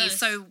more comedy is diverse.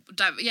 so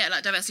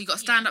like diverse. So you got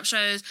stand-up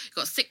shows, you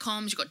got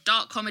sitcoms, you got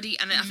dark comedy,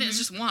 and then I think it's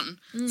just one.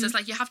 So it's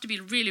like you have to be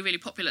really, really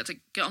popular to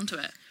get onto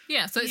it.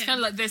 yeah, so it's Yeah. kind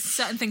of like there's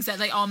certain things that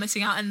they are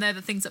missing out, and they're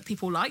the things that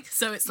people like.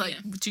 So it's like,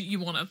 Yeah. do you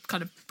want to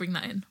kind of bring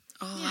that in?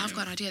 Oh, I've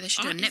got an idea. They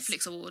should do a Artists-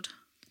 Netflix award.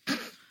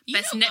 You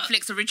Best know what?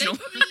 Netflix original.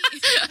 They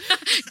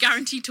probably,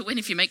 Guaranteed to win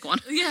if you make one.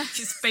 Yeah,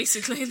 it's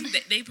basically.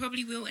 they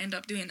probably will end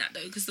up doing that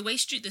though, because the way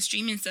the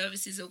streaming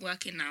services are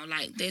working now,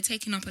 like they're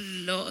taking up a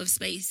lot of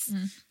space.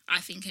 I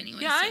think anyway.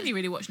 Yeah, I so, only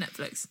really watch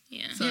Netflix.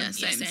 yeah, Yeah,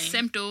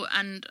 same door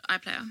and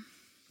iPlayer.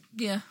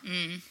 Yeah,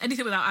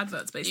 anything without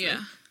adverts, basically.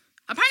 Yeah.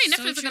 Apparently So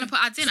Netflix are true. going to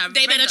put ads in. I've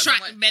They read better that try.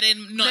 somewhere. Better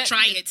not Let-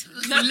 try it.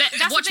 No, that's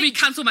the Watch me thing.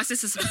 cancel my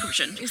sister's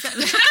subscription Is that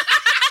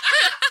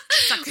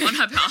on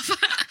her behalf.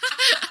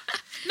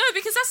 no?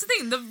 Because that's the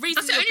thing. The reason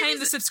That's the you're only paying the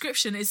reason-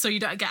 subscription is so you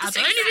don't get That's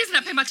adverts. the only reason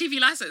I pay my TV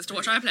license to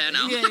watch iPlayer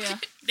now. Yeah.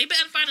 They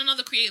better find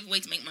another creative way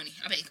to make money.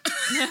 I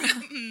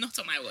beg. Not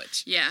on my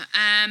watch. Yeah.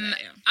 Yeah.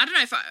 I don't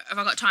know if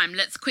I got time.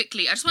 Let's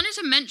quickly. I just wanted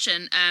to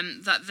mention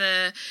that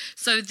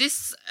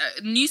this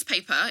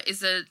newspaper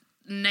is a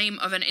name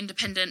of an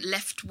independent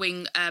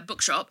left-wing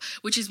bookshop,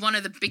 which is one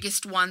of the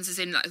biggest ones, is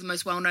in like the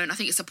most well-known. I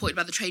think it's supported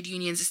by the trade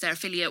unions. It's their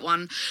affiliate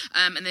one,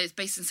 and it's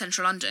based in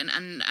central London.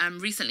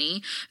 And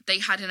recently they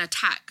had an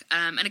attack,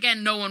 and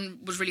again, no one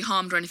was really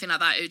harmed or anything like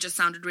that. It just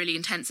sounded really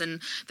intense, and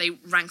they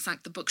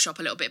ransacked the bookshop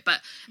a little bit.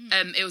 But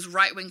it was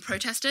right-wing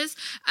protesters,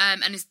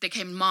 and they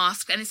came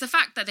masked, and it's the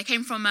fact that they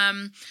came from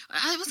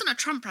it wasn't a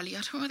Trump rally.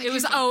 I don't know where they It came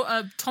was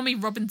from. Tommy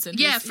Robinson.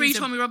 Yeah, who's- Free who's a-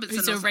 Tommy Robinson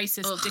Who's a or something.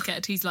 racist Ugh.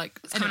 dickhead. He's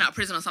like coming out of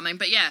prison or something.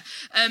 But yeah,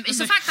 it's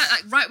the fact that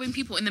like right-wing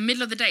people in the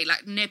middle of the day,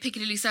 like near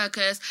Piccadilly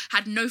Circus,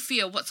 had no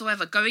fear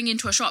whatsoever going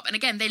into a shop. And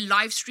again, they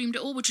live streamed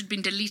it all, which had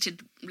been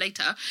deleted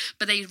later,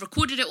 but they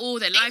recorded it all.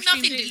 They live Ain't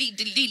nothing streamed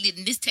it. deleted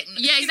in this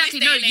technology. Yeah, exactly.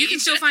 No, you can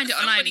still find it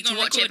online Somebody to gonna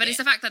watch it. record But it's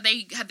the fact that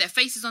they had their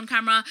faces on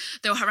camera.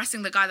 They were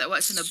harassing the guy that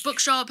works in the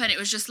bookshop, and it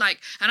was just like,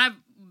 and I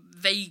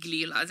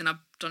vaguely, as in I've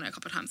done it a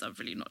couple of times. I've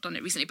really not done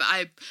it recently, but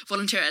I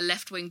volunteer at a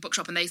left-wing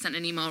bookshop, and they sent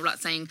an email like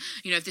saying,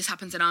 you know, if this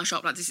happens in our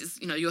shop, like this is,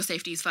 you know, your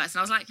safety is first. And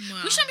I was like, Wow.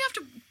 people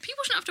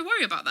shouldn't have to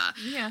worry about that.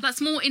 Yeah.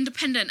 That's more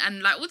independent,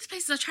 and like all these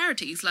places are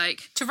charities.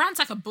 Like, to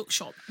ransack a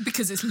bookshop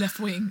because it's left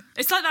wing.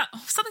 It's like that.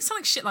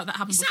 Something shit like that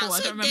happened It before. sounds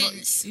I so don't remember.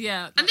 dense.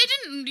 Yeah, and they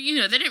didn't, you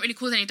know, they didn't really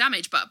cause any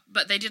damage, but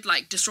they did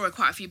like destroy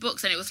quite a few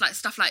books, and it was like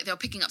stuff like they were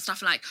picking up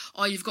stuff like,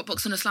 oh, you've got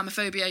books on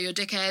Islamophobia, you're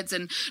dickheads,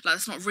 and like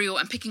that's not real,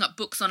 and picking up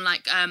books on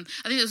like I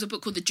think there was a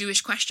book called The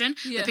Jewish Question.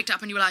 Yeah. They picked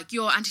up, and you were like,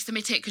 you're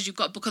anti-Semitic because you've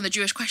got a book on the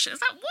Jewish question.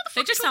 It's like, what the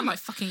fuck? they just sound like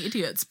fucking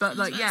idiots. But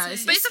like, yeah,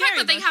 it's, But it's the fact scary,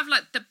 that they though. have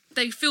like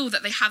they feel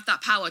that they have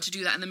that power to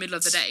do that in the middle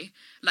of the day,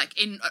 like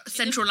in a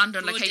central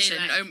London broad location.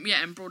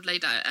 daylight. In broad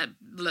daylight.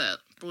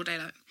 Broad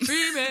daylight.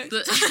 Remix.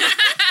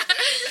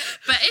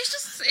 But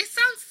it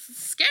sounds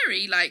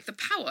scary, like the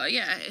power.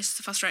 Yeah, it's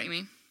frustrating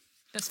me.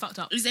 That's fucked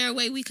up. Is there a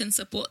way we can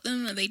support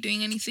them? Are they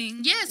doing anything?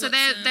 Yeah, so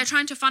What's, they're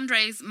trying to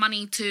fundraise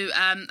money to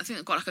I think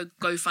they've got like a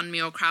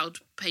GoFundMe or crowd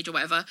page or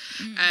whatever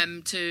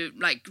to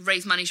like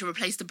raise money to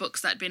replace the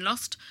books that had been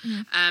lost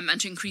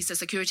and to increase their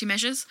security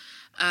measures.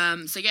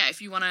 So yeah,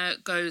 if you want to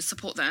go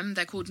support them,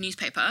 they're called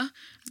Newspaper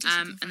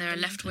and they're a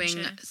left-wing.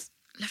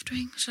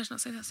 Left-wing? Should I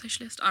not say that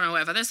socialist? I don't know,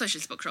 whatever. They're a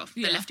socialist bookshop.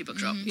 They're Yeah. lefty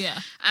bookshop. Yeah,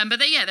 But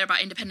they're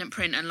about independent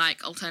print and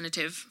like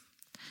alternative.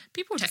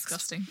 people are Text.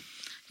 disgusting.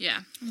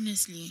 Yeah,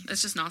 honestly.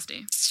 it's just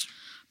nasty.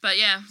 But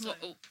yeah,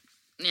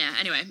 yeah.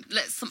 Anyway,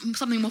 let's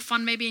something more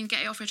fun maybe and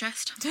get it off your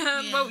chest.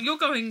 Well, you're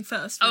going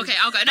first. Okay,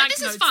 I'll go. No,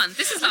 this is Banknotes. fun.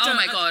 This is oh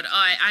my god,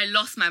 I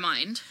lost my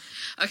mind.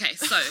 Okay,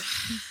 so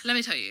let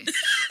me tell you.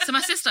 So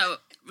my sister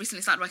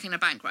recently started working in a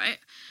bank, right?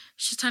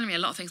 She's telling me a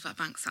lot of things about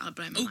banks that are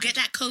blowing my mind. Get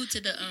that code to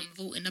the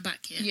vault in the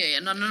back here. Yeah,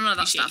 none of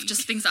that stuff.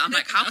 Just things that I'm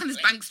like, how can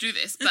these banks do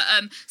this? But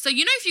so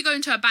you know, if you go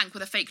into a bank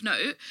with a fake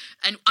note,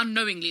 and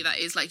unknowingly that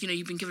is like, you know,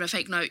 you've been given a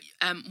fake note.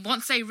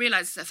 Once they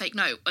realise it's a fake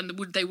note, and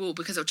they will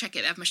because they'll check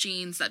it. They have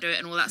machines that do it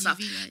and all that stuff.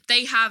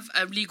 They have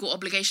a legal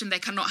obligation. They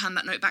cannot hand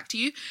that note back to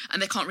you,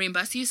 and they can't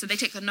reimburse you. So they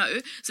take the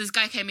note. So this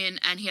guy came in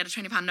and he had a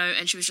 £20 note,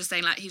 and she was just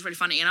saying like, he's really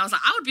funny, and I was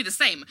like, I would be the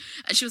same.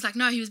 And she was like,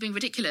 no, he was being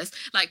ridiculous.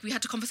 Like, we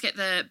had to confiscate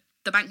the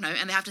banknote,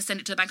 and they have to send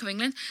it to the Bank of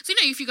England. So, you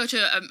know, if you go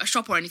to a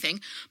shop or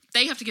anything,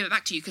 they have to give it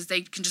back to you because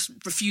they can just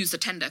refuse the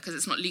tender because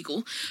it's not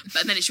legal.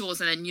 But then it's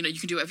yours, and then, you know, you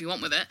can do whatever you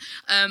want with it.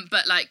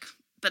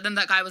 But then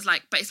that guy was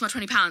like, but it's my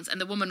 £20. And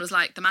the woman was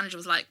like, the manager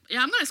was like, yeah,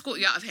 I'm going to escort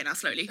you out of here now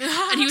slowly.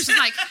 And he was just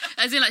like,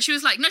 as in like, she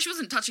was like, no, she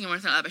wasn't touching him or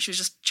anything like that, but she was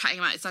just chatting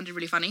him out. It sounded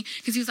really funny.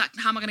 Because he was like,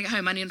 how am I going to get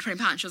home? I need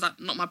 £20. She was like,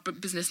 not my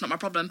business, not my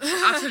problem.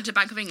 I'll send it to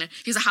Bank of England.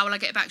 He was like, how will I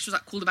get it back? She was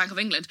like, call the Bank of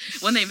England.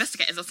 When they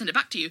investigate it, they'll send it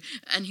back to you.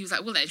 And he was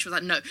like, will they? And she was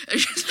like, no. And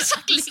she was just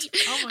like,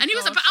 and he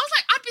was like, but I was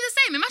like, I'd be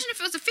the same. Imagine if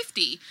it was a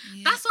 50.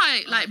 Yeah. That's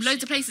why, like,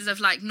 loads of places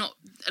have like not,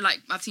 like,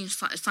 I've seen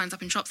signs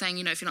up in shops saying,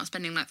 you know, if you're not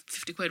spending like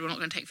 50 quid, we're not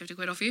going to take 50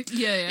 quid off you.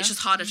 Yeah. It's just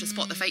harder to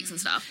spot the fakes and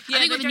stuff. Yeah, I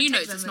think with the new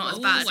notes, it's not as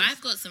bad.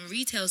 I've got some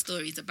retail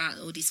stories about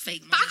all these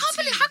fake money. But I can't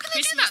believe, how can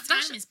they do that?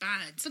 Christmas time is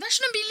bad. But that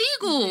shouldn't be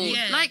legal.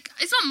 Yeah. Like,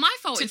 it's not my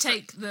fault. To it's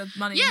take the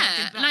money.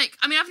 Yeah, like,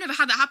 I mean, I've never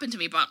had that happen to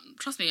me, but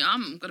trust me,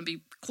 I'm going to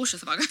be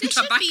cautious about going to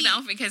a bank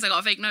now in case I got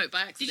a fake note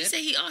by accident. Did you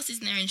say he asked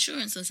isn't there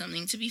insurance or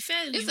something? To be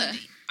fair, Is there?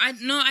 I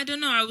don't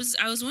know. I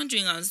was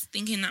wondering. I was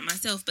thinking that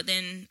myself, but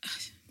then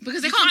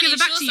because they can't give it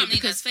back to you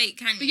because because fake,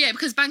 can you? Yeah,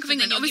 because Bank of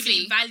England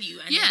obviously value,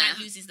 and then that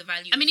loses the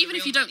value. I mean, of even the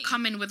if you real don't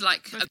come in with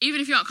like,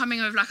 even if you aren't coming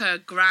in with like a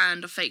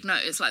grand of fake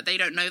note, it's like they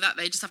don't know that.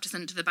 They just have to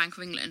send it to the Bank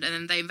of England, and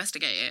then they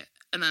investigate it,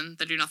 and then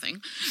they do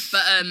nothing.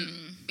 But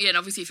yeah, and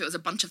obviously if it was a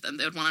bunch of them,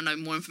 they would want to know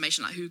more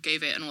information, like who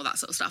gave it and all that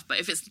sort of stuff. But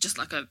if it's just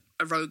like a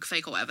rogue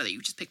fake or whatever that you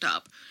just picked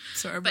up,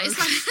 but it's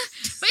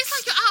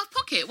like you're out of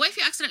pocket. What if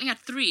you accidentally had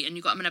 3 and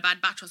you got them in a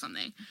bad batch or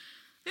something?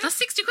 Yeah. That's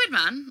 60 quid,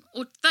 man,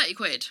 or 30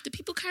 quid. Do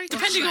people carry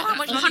depending on how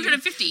much, or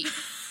 150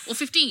 or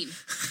 15?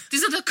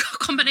 These are the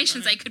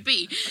combinations they could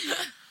be.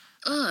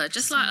 I'm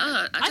so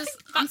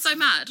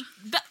mad.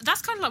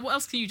 That's kind of like, what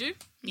else can you do?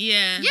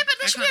 Yeah, but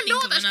there should be a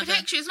law that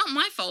protects you. It's not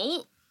my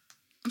fault.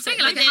 I'm saying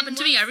it like it happened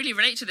to me. I really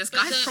relate to this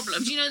guy's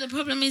problem. You know, the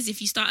problem is if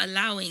you start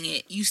allowing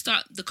it,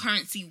 the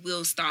currency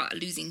will start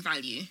losing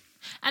value.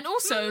 And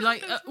also,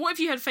 what if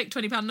you had a fake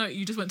 £20 note,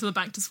 you just went to the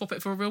bank to swap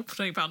it for a real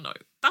 £20 note?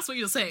 That's what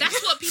you're saying.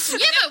 That's what people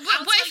do. Yeah,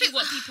 but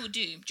what people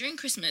do during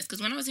Christmas,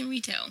 because when I was in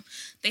retail,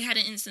 they had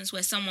an instance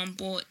where someone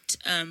bought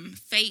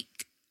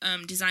fake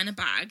designer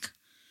bag.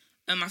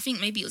 I think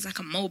maybe it was like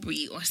a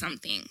Mulberry or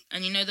something.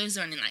 And you know, those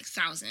are in like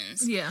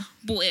thousands. Yeah.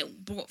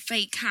 Bought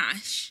fake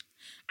cash.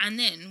 And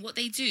then what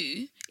they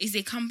do is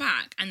they come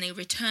back and they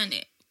return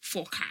it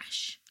for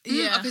cash.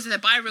 Yeah. Okay, so they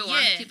buy a real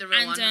one, keep the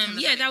real one.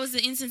 That was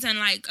the instance. And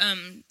like,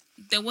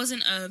 there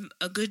wasn't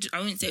a good, I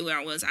wouldn't say where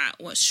I was at,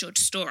 what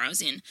store I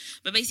was in,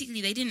 but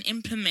basically they didn't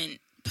implement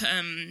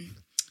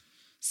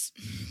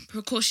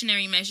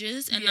precautionary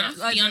measures enough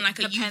beyond like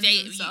a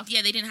UV.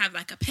 Yeah, they didn't have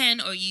like a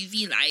pen or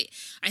UV light.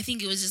 I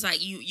think it was just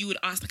like you would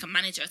ask like a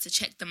manager to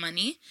check the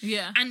money.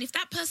 Yeah. And if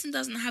that person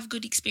doesn't have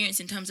good experience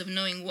in terms of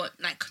knowing what,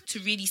 like, to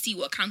really see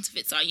what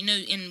counterfeits are, you know,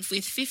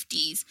 with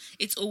 50s,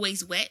 it's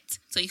always wet,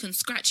 so you can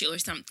scratch it or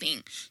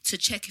something to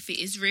check if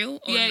it is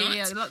real or not.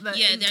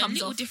 Yeah, there are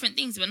little different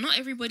things, but not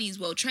everybody is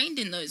well trained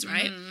in those,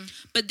 right?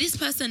 But this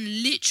person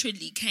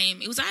literally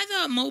came. It was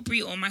either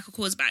Mulberry or Michael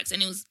Kors bags,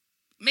 and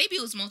maybe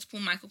it was multiple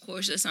Michael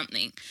Kors or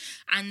something,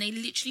 and they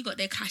literally got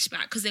their cash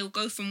back because they would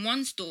go from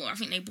one store, I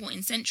think they bought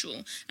in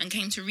Central, and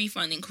came to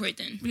refund in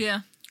Croydon.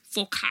 Yeah.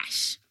 For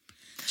cash.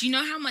 Do you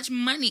know how much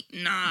money?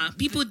 Nah,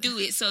 people do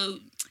it. So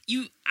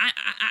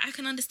I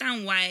can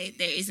understand why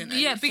there isn't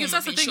a because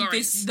that's the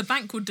insurance. thing. The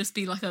bank would just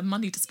be like a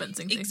money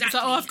dispensing thing. Exactly.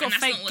 So, I've got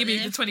fake. Give me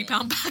the £20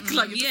 back.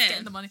 Like, you're just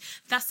getting the money.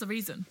 That's the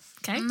reason.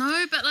 Okay.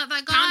 No, but like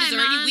that guy, pound is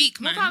already weak,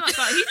 man. What about that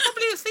guy? He's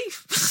probably a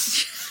thief.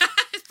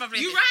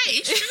 You're right,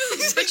 it's true.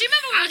 But do you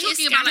remember when we were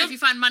talking about like if you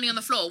find money on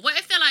the floor? What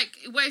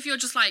if you're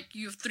just like,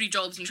 you have 3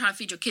 jobs and you're trying to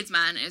feed your kids,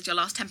 man, and it's your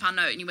last £10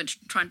 note and you went to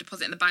try and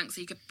deposit in the bank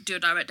so you could do a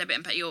direct debit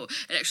and pay your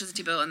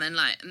electricity bill, and then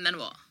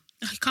what?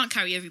 You can't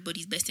carry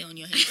everybody's bestie on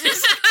your head.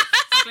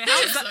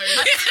 How is that?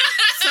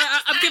 So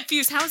I'm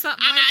confused. How's that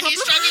my problem?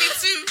 He's struggling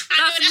too.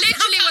 That's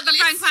literally what the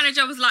bank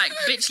manager was like.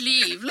 Bitch,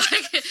 leave.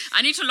 Like,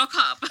 I need to lock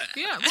up.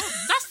 Yeah, well,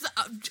 that's.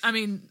 I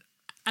mean,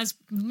 as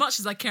much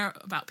as I care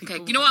about people.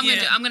 Okay, you know what I'm going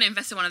to do? I'm going to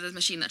invest in one of those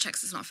machines that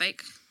checks it's not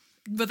fake.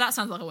 But that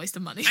sounds like a waste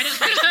of money. I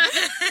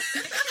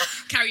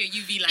don't carry a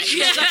UV light.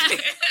 Yeah, exactly.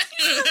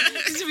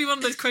 This would be one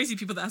of those crazy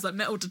people that has like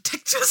metal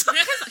detectors.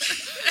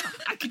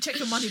 I can check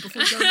your money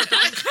before you go in the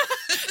bank.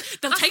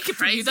 They'll take it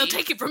from you. They'll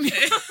take it from you.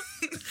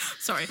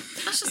 Sorry.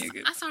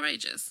 That's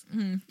outrageous.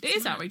 It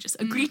is outrageous.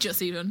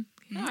 Egregious even.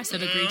 No, I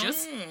said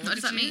egregious. What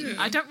does that mean?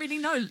 I don't really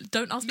know.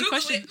 Don't ask me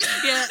questions.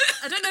 Yeah,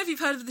 I don't know if you've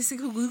heard of this thing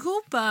called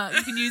Google, but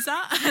you can use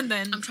that. And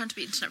then I'm trying to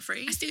be internet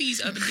free. I still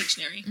use Urban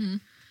Dictionary.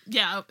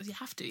 Yeah, you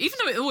have to. Even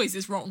though it always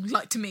is wrong,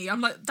 like, to me.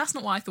 I'm like, that's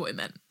not what I thought it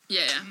meant.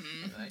 Yeah.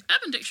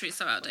 Urban Dictionary is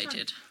so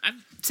outdated.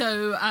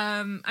 So,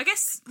 I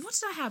guess, what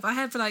did I have? I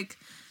have, like,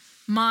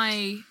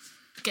 my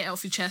get it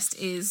off your chest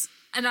is,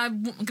 and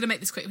I'm going to make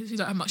this quick because we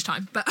don't have much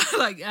time, but,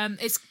 like,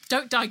 it's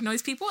don't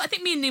diagnose people. I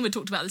think me and Nima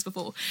talked about this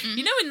before.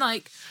 You know, when,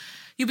 like,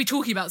 you'll be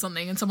talking about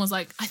something and someone's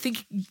like, I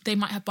think they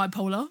might have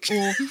bipolar,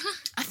 or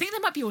I think they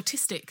might be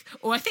autistic,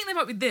 or I think they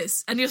might be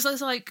this. And you're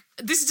just like,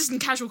 this is just in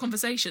casual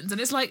conversations.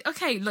 And it's like,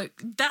 okay, look,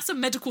 that's a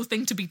medical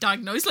thing to be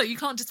diagnosed. Like, you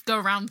can't just go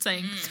around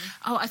saying,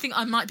 oh, I think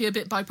I might be a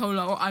bit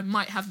bipolar, or I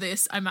might have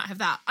this, I might have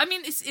that. I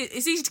mean, it's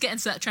easy to get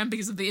into that trend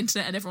because of the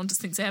internet and everyone just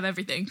thinks they have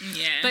everything.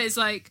 Yeah. But it's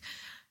like,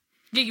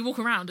 yeah, you walk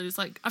around and it's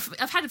like,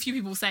 I've had a few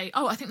people say,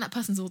 oh, I think that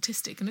person's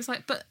autistic. And it's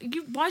like, but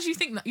why do you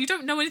think that? You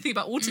don't know anything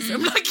about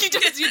autism. Like, you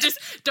just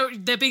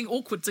don't, they're being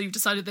awkward, so you've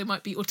decided they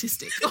might be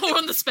autistic or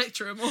on the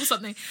spectrum or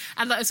something.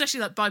 And like, especially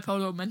like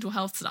bipolar or mental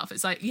health stuff,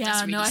 it's like, yeah,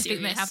 really no, I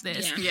serious. think they have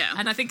this. Yeah.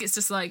 And I think it's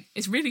just like,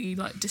 it's really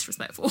like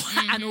disrespectful.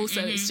 And also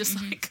it's just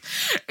like,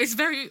 it's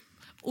very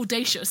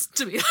audacious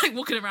to be like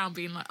walking around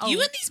being like, oh,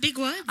 You and these big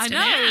words. I know,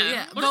 Yeah.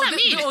 yeah. What does that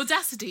mean? The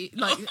audacity,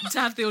 like, to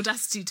have the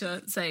audacity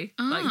to say,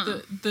 like,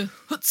 the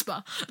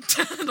chutzpah.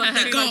 Like, The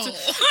like, goal.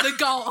 the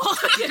goal.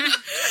 Yeah.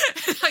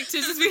 Like,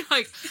 to just be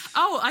like,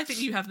 oh, I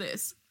think you have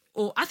this.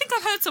 Or, I think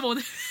I've heard someone,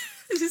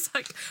 it's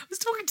like, I was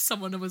talking to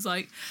someone and was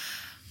like,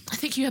 I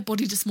think you have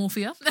body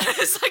dysmorphia.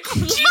 It's like, what?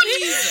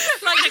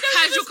 Like, In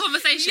a casual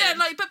conversation. Yeah,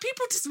 like, but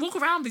people just walk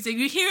around being saying,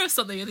 you hear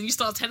something and then you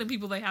start telling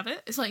people they have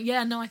it. It's like,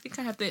 yeah, no, I think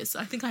I have this.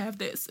 I think I have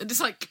this. And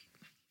it's like,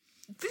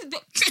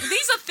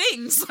 these are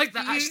things like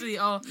that actually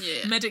are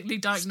medically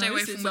diagnosed. Stay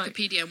away from It's like,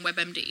 Wikipedia and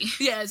WebMD.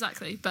 yeah,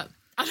 exactly. But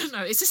I don't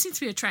know. It just seems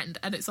to be a trend,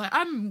 and it's like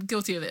I'm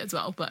guilty of it as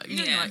well. But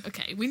you're like,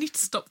 okay, we need to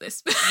stop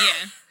this.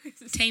 Yeah.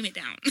 Tame it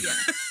down. Yeah,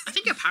 I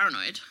think you're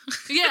paranoid.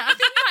 yeah. I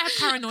think I have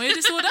paranoia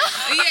disorder.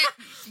 Yeah.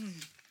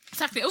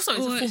 Exactly. Also,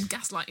 it's a form of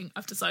gaslighting.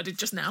 I've decided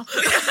just now.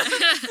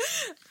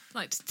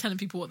 Like just telling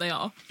people what they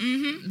are,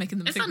 making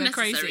them It's think they're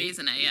unnecessary, crazy,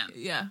 isn't it? Yeah.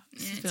 Yeah,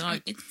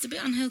 It's a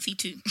bit unhealthy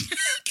too.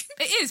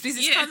 it is because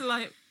it's kind of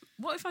like,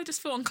 what if I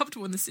just feel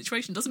uncomfortable in this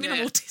situation? Doesn't mean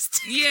I'm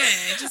autistic. Yeah.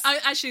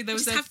 There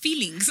was Just have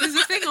feelings. There's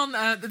a thing on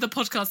the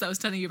podcast that I was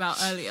telling you about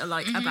earlier,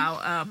 like about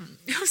I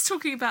was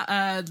talking about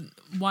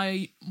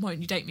why won't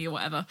you date me or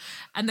whatever,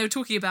 and they were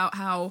talking about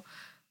how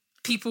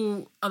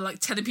people are like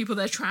telling people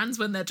they're trans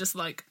when they're just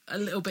like a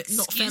little bit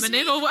not Excuse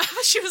feminine me? or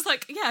whatever. She was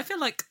like, yeah, I feel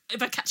like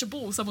if I catch a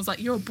ball, someone's like,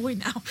 you're a boy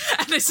now,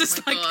 and it's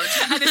just my like, God.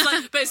 and it's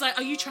like, but it's like,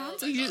 are you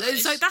trans? Are you?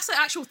 It's like that's the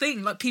actual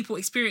thing like people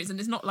experience, and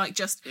it's not like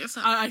just It's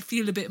like- I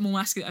feel a bit more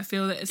masculine. I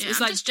feel that it's I'm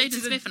like just Jaden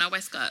Smith and I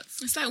wear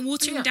skirts. It's like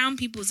watering Yeah. down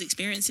people's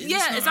experiences. It's Yeah,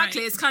 not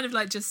exactly. right. It's kind of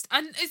like just,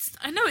 and it's,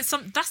 I know it's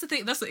some, that's the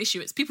thing, that's the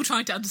issue. It's people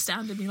trying to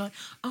understand and be like,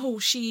 oh,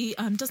 she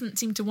doesn't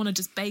seem to want to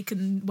just bake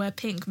and wear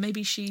pink.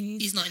 Maybe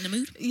she's, He's not in the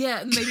mood.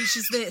 yeah, maybe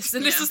she's this.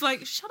 And it's just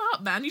like, shut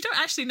up, man. You don't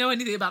actually know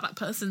anything about that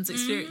person's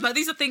experience. Like,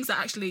 these are things that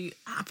actually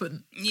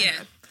happen. Yeah.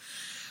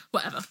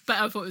 Whatever. But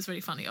I thought it was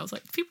really funny. I was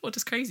like, people are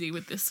just crazy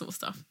with this sort of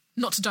stuff.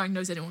 Not to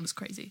diagnose anyone as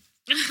crazy.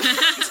 Because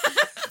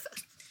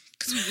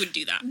we would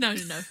do that. No.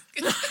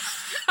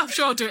 I'm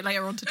sure I'll do it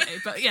later on today.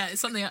 But yeah,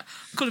 it's something I'm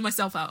calling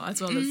myself out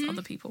as well as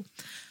other people.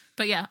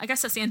 But yeah, I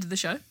guess that's the end of the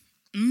show.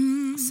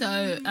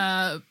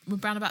 So we're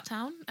Brown About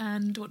Town,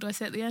 and what do I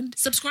say at the end?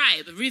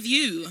 Subscribe,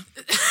 review.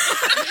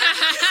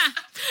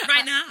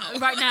 Right now.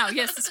 Right now,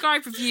 yes,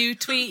 subscribe, review,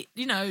 tweet,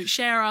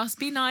 share us,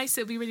 be nice.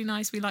 It'll be really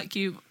nice. We like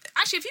you.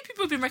 Actually, a few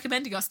people have been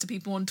recommending us to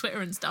people on Twitter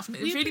and stuff, and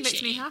it really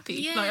makes me happy.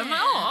 Yeah, Like, I'm like,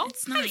 oh,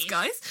 it's thanks, nice.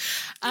 guys.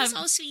 That's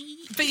so sweet.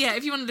 But yeah,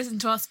 if you want to listen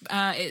to us,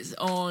 it's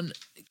on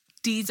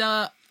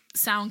Deezer,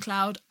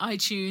 SoundCloud,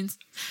 iTunes.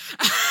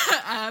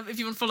 If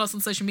you want to follow us on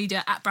social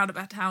media, at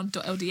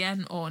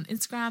brownabouttown.ldn or on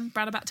Instagram,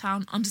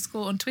 brownabouttown_ on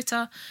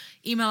Twitter.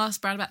 Email us,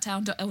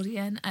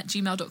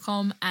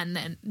 brownabouttown.ldn@gmail.com. And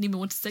then Nima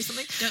wanted to say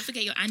something. Don't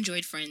forget your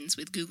Android friends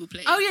with Google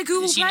Play. Oh, yeah,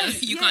 Google 'Cause Play.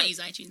 You Yeah. can't use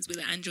iTunes with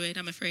an Android,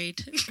 I'm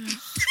afraid.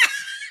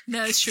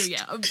 No, it's true,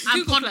 yeah. And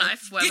Google Play.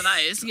 Podknife, wherever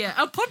that is. Yeah,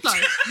 oh,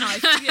 Podlife.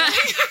 Nice. Yeah.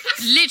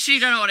 Literally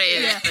don't know what it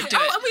is. Yeah. But do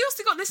Oh, it. and we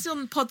also got listed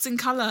on Pods in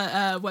Colour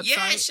website.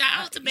 Yeah, shout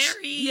out to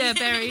Barry. Yeah,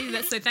 Barry.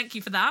 So thank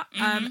you for that.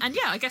 And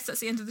yeah, I guess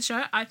that's the end of the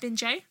show. I've been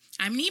Jay.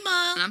 I'm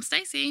Nima. And I'm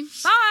Stacey.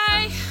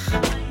 Bye.